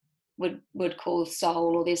would call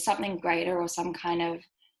soul, or there's something greater or some kind of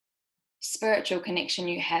spiritual connection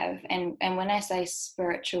you have. And when I say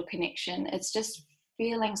spiritual connection, it's just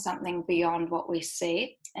feeling something beyond what we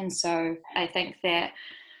see. And so I think that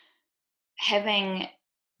having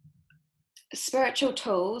spiritual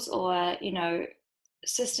tools, or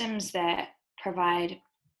systems that provide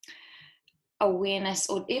awareness,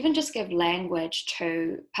 or even just give language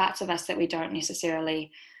to parts of us that we don't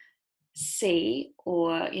necessarily see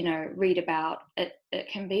or read about, it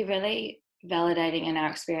can be really validating in our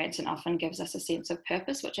experience, and often gives us a sense of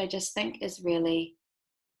purpose, which I just think is really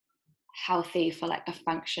healthy for like a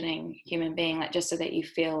functioning human being, like just so that you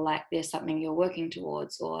feel like there's something you're working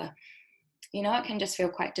towards. Or it can just feel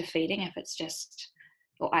quite defeating if it's just,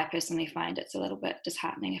 or I personally find it's a little bit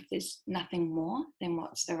disheartening if there's nothing more than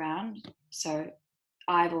what's around. So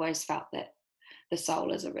I've always felt that the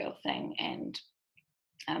soul is a real thing, and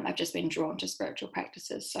I've just been drawn to spiritual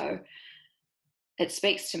practices. So it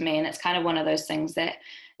speaks to me, and it's kind of one of those things that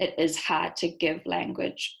it is hard to give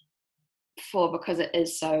language for, because it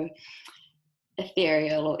is so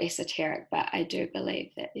ethereal or esoteric. But I do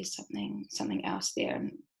believe that there's something else there,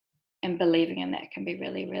 and believing in that can be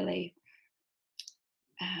really, really,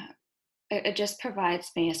 it just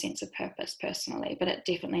provides me a sense of purpose personally, but it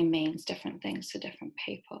definitely means different things to different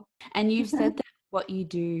people. And you've said that what you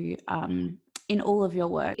do in all of your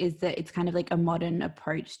work is that it's kind of like a modern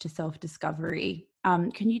approach to self-discovery.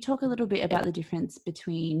 Can you talk a little bit about the difference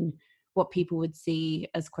between what people would see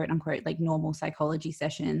as quote unquote like normal psychology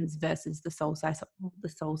sessions versus the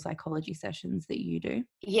soul psychology sessions that you do?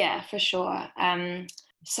 Yeah, for sure.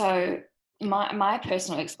 So my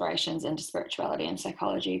personal explorations into spirituality and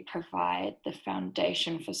psychology provide the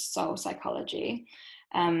foundation for soul psychology,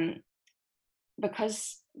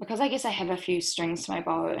 because I guess I have a few strings to my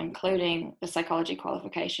bow, including the psychology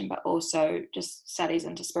qualification, but also just studies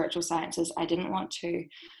into spiritual sciences. I didn't want to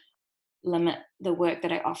limit the work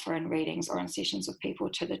that I offer in readings or in sessions with people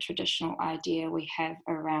to the traditional idea we have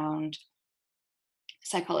around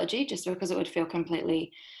psychology, just because it would feel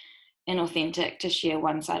completely inauthentic to share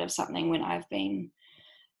one side of something when I've been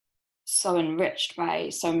so enriched by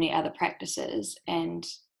so many other practices. And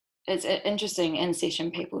it's interesting, in session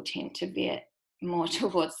people tend to more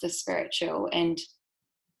towards the spiritual, and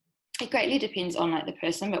it greatly depends on like the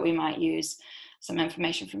person, but we might use some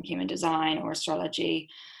information from human design or astrology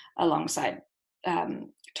alongside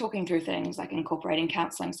talking through things like incorporating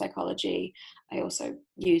counseling psychology. I also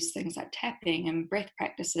use things like tapping and breath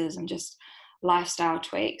practices and just lifestyle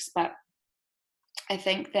tweaks. But I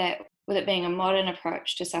think that with it being a modern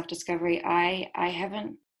approach to self-discovery, I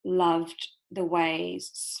haven't loved the way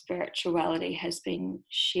spirituality has been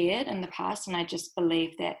shared in the past, and I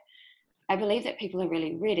believe that people are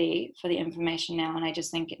really ready for the information now, and I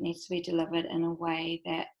just think it needs to be delivered in a way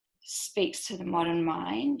that speaks to the modern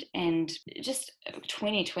mind. And just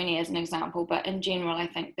 2020 as an example, but in general, I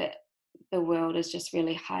think that the world is just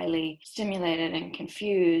really highly stimulated and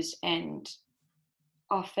confused, and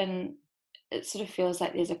often it sort of feels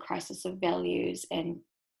like there's a crisis of values,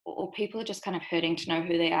 or people are just kind of hurting to know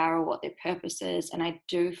who they are or what their purpose is. And I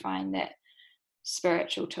do find that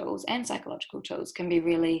spiritual tools and psychological tools can be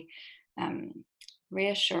really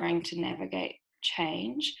reassuring to navigate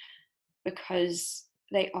change, because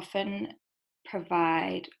they often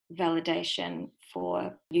provide validation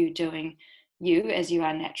for you doing you as you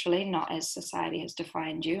are naturally, not as society has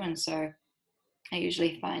defined you. And so I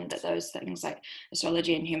usually find that those things like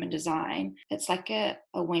astrology and human design, it's like a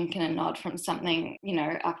wink and a nod from something,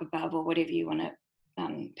 up above, or whatever you want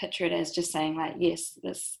to picture it as, just saying like, yes,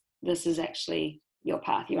 this is actually your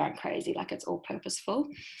path. You aren't crazy. Like, it's all purposeful.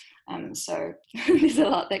 So there's a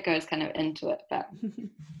lot that goes kind of into it, but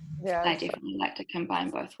Yeah, I definitely like to combine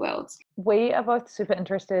both worlds. we are both super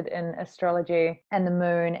interested in astrology and the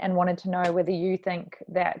moon, and wanted to know whether you think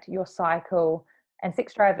that your cycle and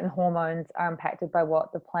sex drive and hormones are impacted by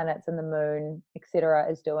what the planets and the moon, etc.,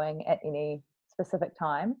 is doing at any specific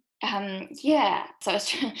time. So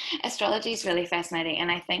astrology is really fascinating,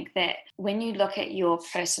 and I think that when you look at your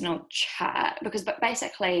personal chart, but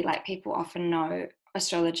basically, like, people often know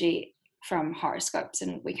astrology from horoscopes,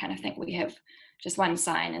 and we kind of think we have just one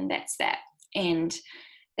sign and that's that. And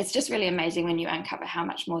it's just really amazing when you uncover how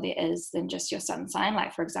much more there is than just your sun sign.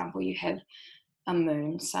 Like, for example, you have a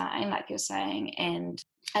moon sign, like you're saying, and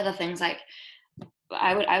other things. Like,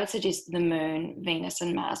 I would suggest the moon, Venus,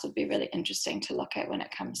 and Mars would be really interesting to look at when it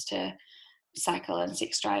comes to cycle and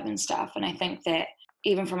sex drive and stuff. And I think that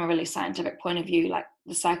even from a really scientific point of view, like,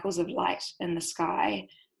 the cycles of light in the sky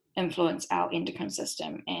influence our endocrine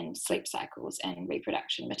system and sleep cycles and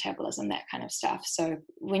reproduction, metabolism, that kind of stuff. So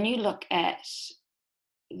when you look at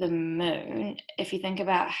the moon, if you think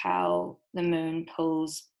about how the moon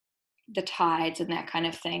pulls the tides and that kind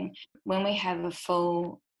of thing, when we have a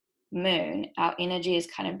full moon, our energy is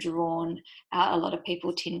kind of drawn out. A lot of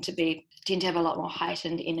people tend to have a lot more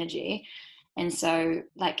heightened energy. And so,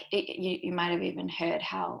 like, you might have even heard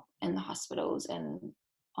how in the hospitals and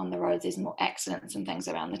on the roads there's more accidents and things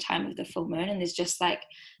around the time of the full moon, and there's just like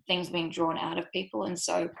things being drawn out of people. And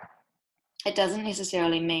so it doesn't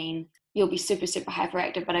necessarily mean you'll be super, super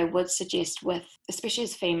hyperactive, but I would suggest, with, especially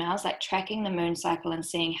as females, like, tracking the moon cycle and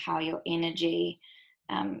seeing how your energy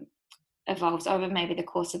evolves over maybe the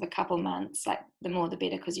course of a couple months. Like, the more the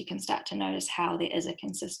better, because you can start to notice how there is a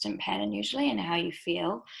consistent pattern usually and how you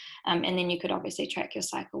feel. And then you could obviously track your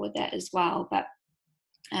cycle with that as well. But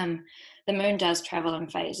the moon does travel in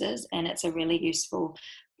phases, and it's a really useful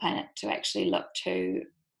planet to actually look to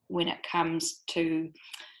when it comes to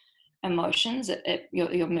emotions.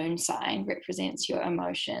 Your moon sign represents your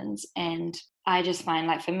emotions. And I just find,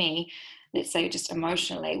 like, for me, let's say just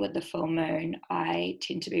emotionally with the full moon, I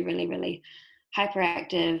tend to be really, really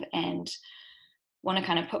hyperactive and want to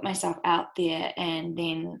kind of put myself out there. And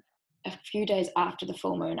then a few days after the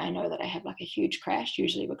full moon, I know that I have like a huge crash,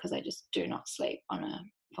 usually because I just do not sleep on a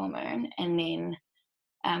full moon. And then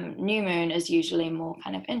new moon is usually more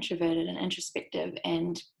kind of introverted and introspective.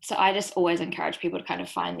 And so I just always encourage people to kind of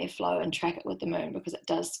find their flow and track it with the moon, because it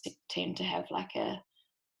does tend to have like a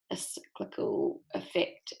cyclical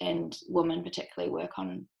effect, and women particularly work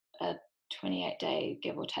on a 28-day,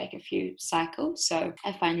 give or take a few cycles. So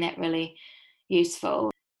I find that really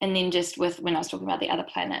useful. And then just with, when I was talking about the other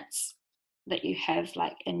planets that you have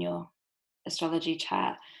like in your astrology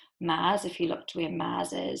chart, Mars, if you look to where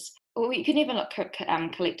Mars is, or you can even look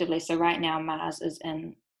collectively. So right now Mars is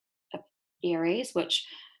in Aries, which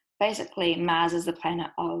basically Mars is the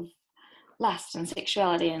planet of lust and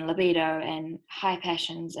sexuality and libido and high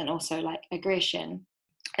passions, and also like aggression.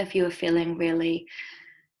 If you were feeling really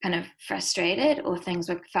kind of frustrated, or things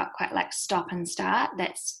felt quite like stop and start,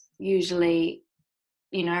 that's usually,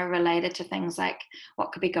 related to things like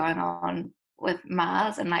what could be going on with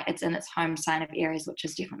Mars. And like, it's in its home sign of Aries, which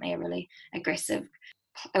is definitely a really aggressive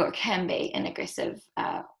or it can be an aggressive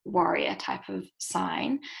warrior type of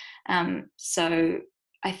sign. So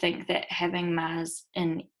I think that having Mars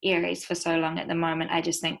in Aries for so long at the moment, I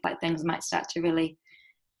just think like things might start to really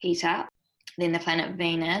heat up. Then the planet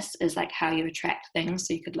Venus is like how you attract things.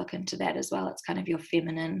 So you could look into that as well. It's kind of your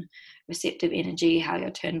feminine receptive energy, how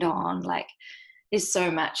you're turned on. Like there's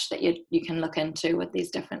so much that you can look into with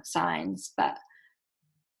these different signs. But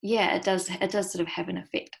yeah, it does sort of have an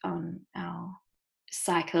effect on our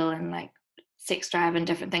cycle and like sex drive and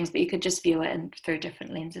different things, but you could just view it through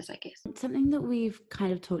different lenses, I guess. Something that we've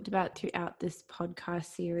kind of talked about throughout this podcast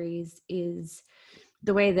series is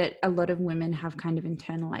the way that a lot of women have kind of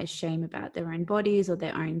internalized shame about their own bodies or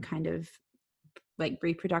their own kind of like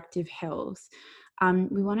reproductive health.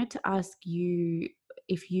 We wanted to ask you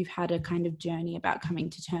if you've had a kind of journey about coming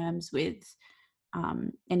to terms with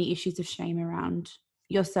any issues of shame around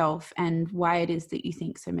yourself and why it is that you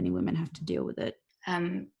think so many women have to deal with it.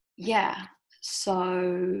 Yeah.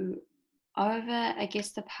 So over, I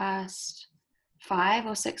guess, the past 5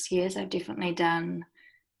 or 6 years, I've definitely done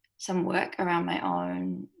some work around my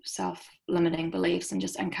own self-limiting beliefs and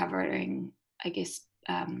just uncovering, I guess,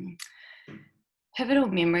 pivotal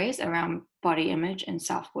memories around body image and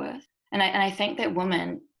self-worth. And I think that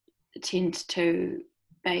women tend to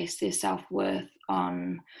base their self-worth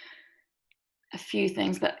on a few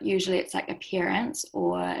things, but usually it's like appearance,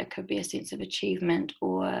 or it could be a sense of achievement,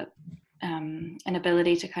 or an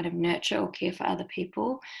ability to kind of nurture or care for other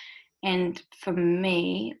people. And for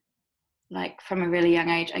me, like from a really young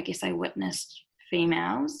age, I guess I witnessed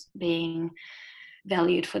females being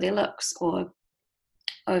valued for their looks, or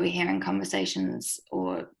overhearing conversations,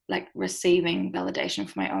 or like receiving validation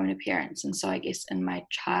for my own appearance. And so I guess in my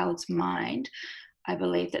child's mind, I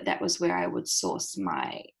believe that was where I would source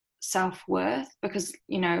my self-worth, because,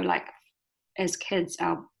 you know, like as kids,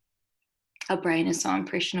 our brain is so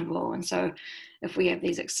impressionable. And so if we have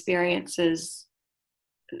these experiences,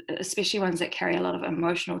 especially ones that carry a lot of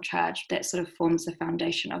emotional charge, that sort of forms the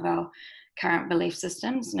foundation of our current belief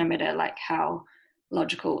systems, no matter like how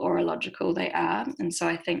logical or illogical they are. And so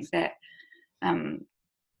I think that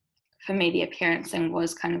for me, the appearance thing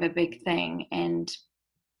was kind of a big thing. And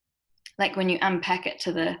like when you unpack it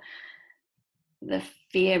to the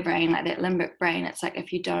fear brain, like that limbic brain, it's like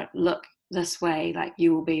if you don't look this way, like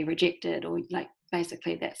you will be rejected, or like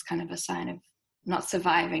basically that's kind of a sign of not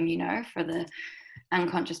surviving, you know, for the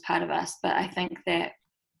unconscious part of us. But I think that,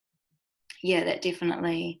 yeah, that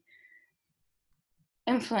definitely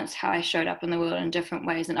influenced how I showed up in the world in different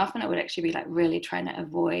ways. And often it would actually be like really trying to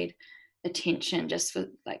avoid attention, just for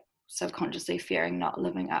like subconsciously fearing not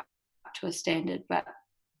living up to a standard. But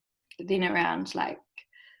then around like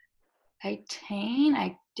 18,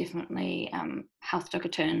 I definitely health took a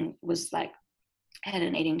turn, was like had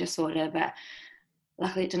an eating disorder, but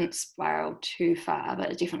luckily it didn't spiral too far,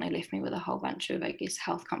 but it definitely left me with a whole bunch of, I guess,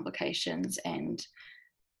 health complications. And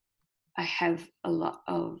I have a lot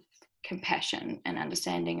of compassion and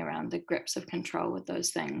understanding around the grips of control with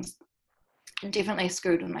those things. It definitely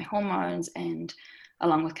screwed with my hormones, and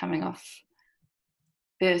along with coming off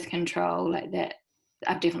birth control, like that,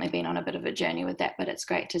 I've definitely been on a bit of a journey with that. But it's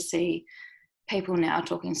great to see people now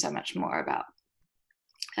talking so much more about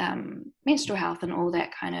menstrual health and all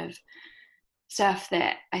that kind of stuff,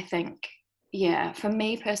 that I think, yeah, for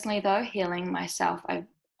me personally though, healing myself,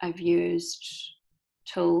 I've used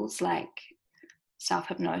tools like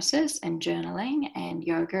self-hypnosis and journaling and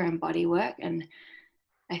yoga and body work. And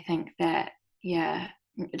I think that, yeah,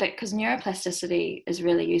 like, because neuroplasticity is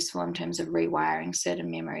really useful in terms of rewiring certain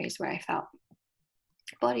memories where I felt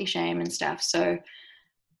body shame and stuff. So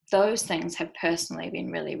those things have personally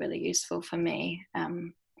been really, really useful for me.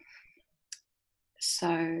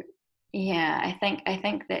 So yeah, I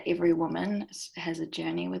think that every woman has a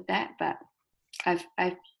journey with that, but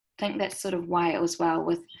I think that's sort of why it was well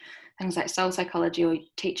with things like soul psychology or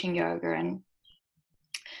teaching yoga and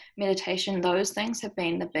meditation. Those things have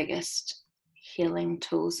been the biggest healing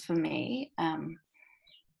tools for me.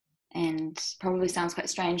 And probably sounds quite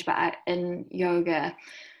strange, but in yoga,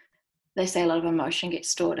 they say a lot of emotion gets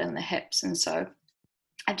stored in the hips. And so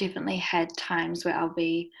I definitely had times where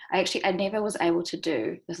I never was able to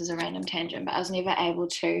do, this is a random tangent, but I was never able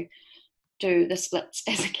to do the splits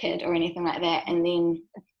as a kid or anything like that. And then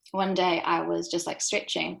one day I was just like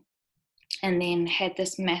stretching, and then had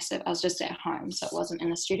this massive, I was just at home, so it wasn't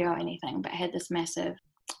in a studio or anything, but I had this massive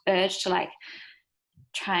urge to like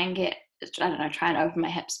try and open my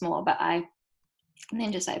hips more. But I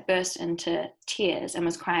then just like burst into tears and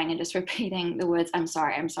was crying and just repeating the words, I'm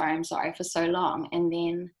sorry, I'm sorry, I'm sorry, for so long. And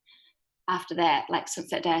then after that, like since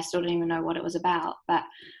that day, I still didn't even know what it was about, but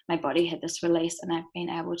my body had this release and I've been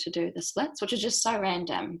able to do the splits, which is just so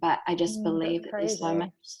random, but I just believe that there's so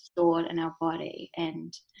much stored in our body.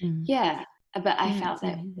 And but I felt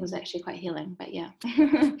that was actually quite healing, but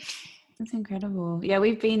That's incredible. Yeah,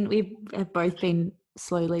 we have both been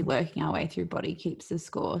slowly working our way through Body Keeps the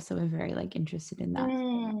Score, so we're very like interested in that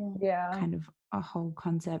kind of a whole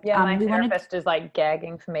concept. My therapist is like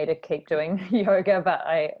gagging for me to keep doing yoga, but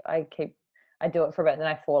I do it for a bit and then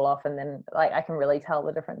I fall off, and then like I can really tell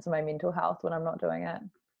the difference in my mental health when I'm not doing it.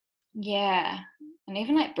 Yeah, and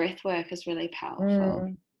even like breath work is really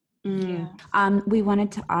powerful. We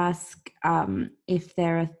wanted to ask if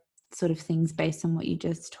there are sort of things based on what you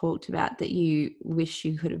just talked about that you wish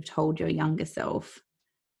you could have told your younger self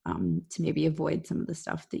to maybe avoid some of the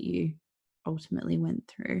stuff that you ultimately went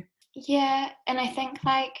through. Yeah, and I think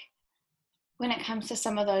like when it comes to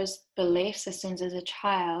some of those belief systems as a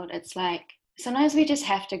child, it's like sometimes we just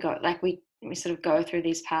have to go, like we sort of go through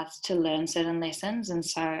these paths to learn certain lessons. And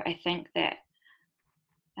so I think that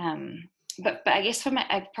but I guess for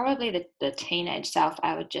probably the teenage self,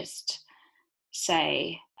 I would just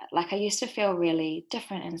say, like, I used to feel really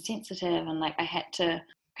different and sensitive, and like I had to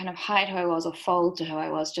kind of hide who I was or fold to who I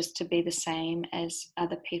was just to be the same as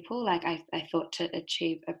other people. Like I thought to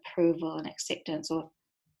achieve approval and acceptance, or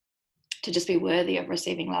to just be worthy of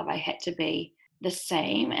receiving love, I had to be the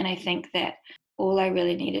same. And I think that all I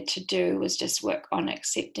really needed to do was just work on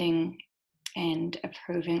accepting and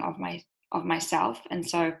approving of myself. And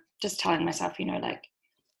so just telling myself, you know, like,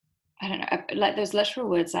 I don't know, like those literal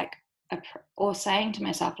words, like, or saying to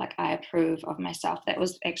myself, like, I approve of myself. That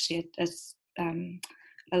was actually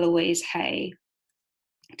a Louise Hay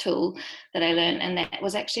tool that I learned, and that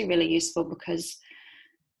was actually really useful because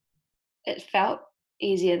it felt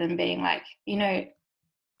easier than being like, you know,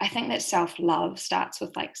 I think that self-love starts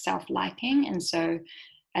with like self-liking, and so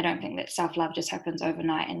I don't think that self-love just happens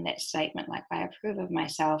overnight. And that statement, like, I approve of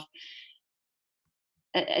myself,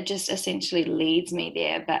 it just essentially leads me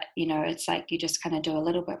there. But, you know, it's like you just kind of do a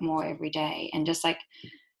little bit more every day, and just like,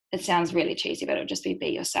 it sounds really cheesy, but it'll just be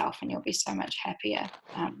yourself and you'll be so much happier.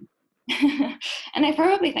 And I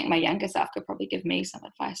probably think my younger self could probably give me some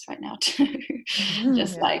advice right now too.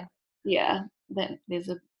 Just like, that there's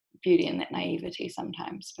a beauty in that naivety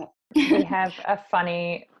sometimes. But we have a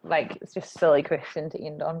funny, like, it's just silly question to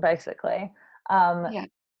end on, basically.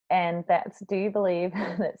 And that's, do you believe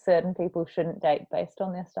that certain people shouldn't date based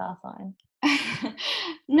on their star sign?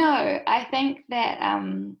 No, I think that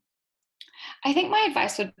I think my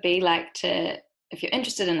advice would be like to, if you're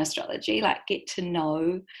interested in astrology, like get to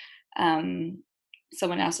know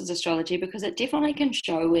someone else's astrology, because it definitely can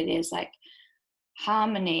show where there's like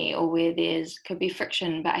harmony or where could be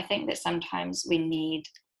friction. But I think that sometimes we need,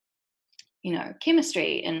 you know,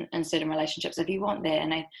 chemistry in certain relationships if you want that.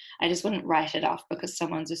 And I just wouldn't write it off because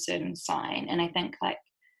someone's a certain sign. And I think like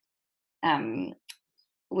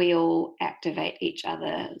we all activate each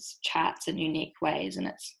other's charts in unique ways, and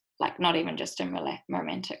it's like not even just in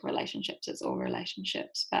romantic relationships, it's all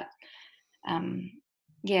relationships. But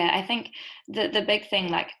I think the big thing,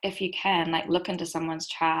 like, if you can, like, look into someone's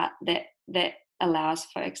chart that allows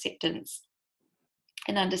for acceptance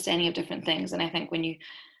and understanding of different things. And I think when you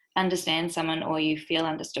understand someone or you feel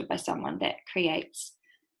understood by someone,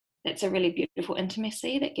 that's a really beautiful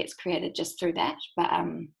intimacy that gets created just through that.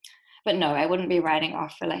 But no, I wouldn't be writing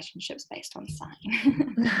off relationships based on sign.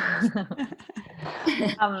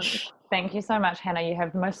 Thank you so much, Hannah. You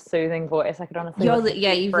have the most soothing voice. I could honestly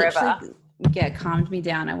you've forever. Literally calmed me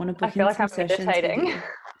down. I want to book in some sessions with you.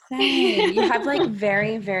 Same. You have like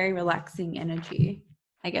very, very relaxing energy.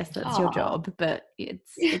 I guess that's your job, but it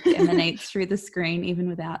emanates through the screen even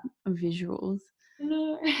without visuals.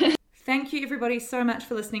 No. Thank you everybody so much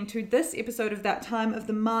for listening to this episode of That Time of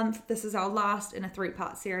the Month. This is our last in a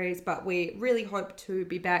 3-part series, but we really hope to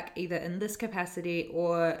be back either in this capacity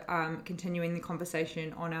or continuing the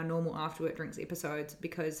conversation on our normal After Work Drinks episodes,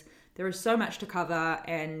 because there is so much to cover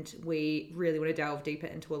and we really want to delve deeper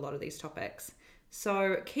into a lot of these topics.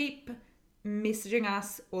 So keep messaging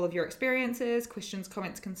us all of your experiences, questions,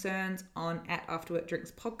 comments, concerns on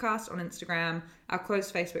 @AfterWorkDrinks podcast on Instagram. Our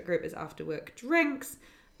closed Facebook group is After Work Drinks.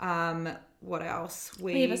 What else?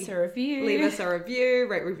 Leave us a review,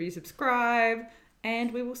 rate, review, subscribe,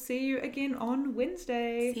 and we will see you again on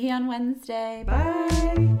Wednesday. See you on Wednesday. Bye.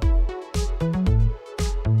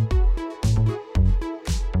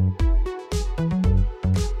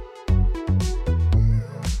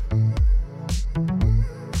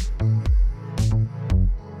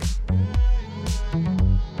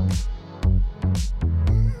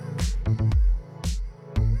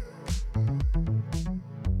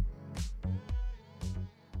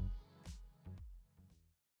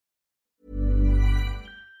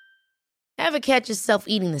 Ever catch yourself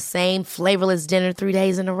eating the same flavorless dinner 3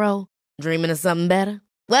 days in a row? Dreaming of something better?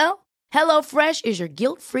 Well, HelloFresh is your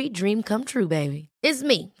guilt-free dream come true, baby. It's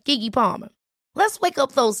me, Keke Palmer. Let's wake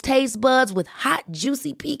up those taste buds with hot,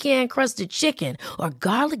 juicy pecan-crusted chicken or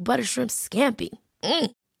garlic butter shrimp scampi.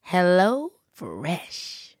 Hello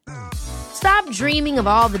Fresh. Stop dreaming of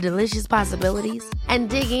all the delicious possibilities and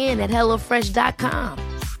dig in at HelloFresh.com.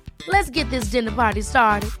 Let's get this dinner party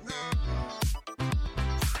started.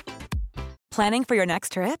 Planning for your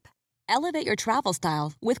next trip? Elevate your travel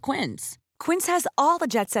style with Quince. Quince has all the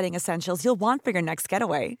jet-setting essentials you'll want for your next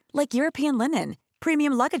getaway, like European linen,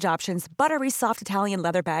 premium luggage options, buttery soft Italian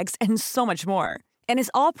leather bags, and so much more. And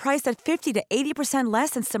is all priced at 50 to 80% less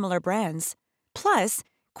than similar brands. Plus,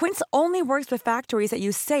 Quince only works with factories that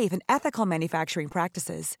use safe and ethical manufacturing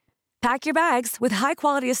practices. Pack your bags with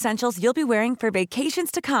high-quality essentials you'll be wearing for vacations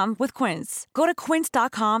to come with Quince. Go to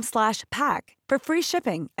quince.com/pack for free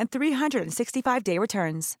shipping and 365-day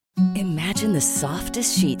returns. Imagine the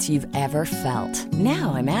softest sheets you've ever felt.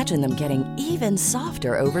 Now imagine them getting even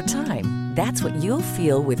softer over time. That's what you'll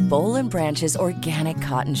feel with Boll & Branch's organic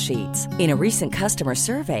cotton sheets. In a recent customer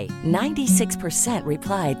survey, 96%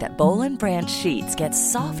 replied that Boll & Branch sheets get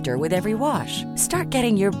softer with every wash. Start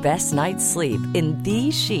getting your best night's sleep in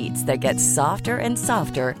these sheets that get softer and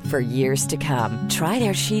softer for years to come. Try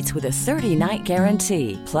their sheets with a 30-night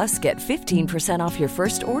guarantee. Plus, get 15% off your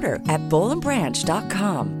first order at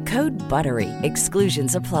bollandbranch.com. Code BUTTERY.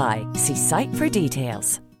 Exclusions apply. See site for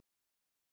details.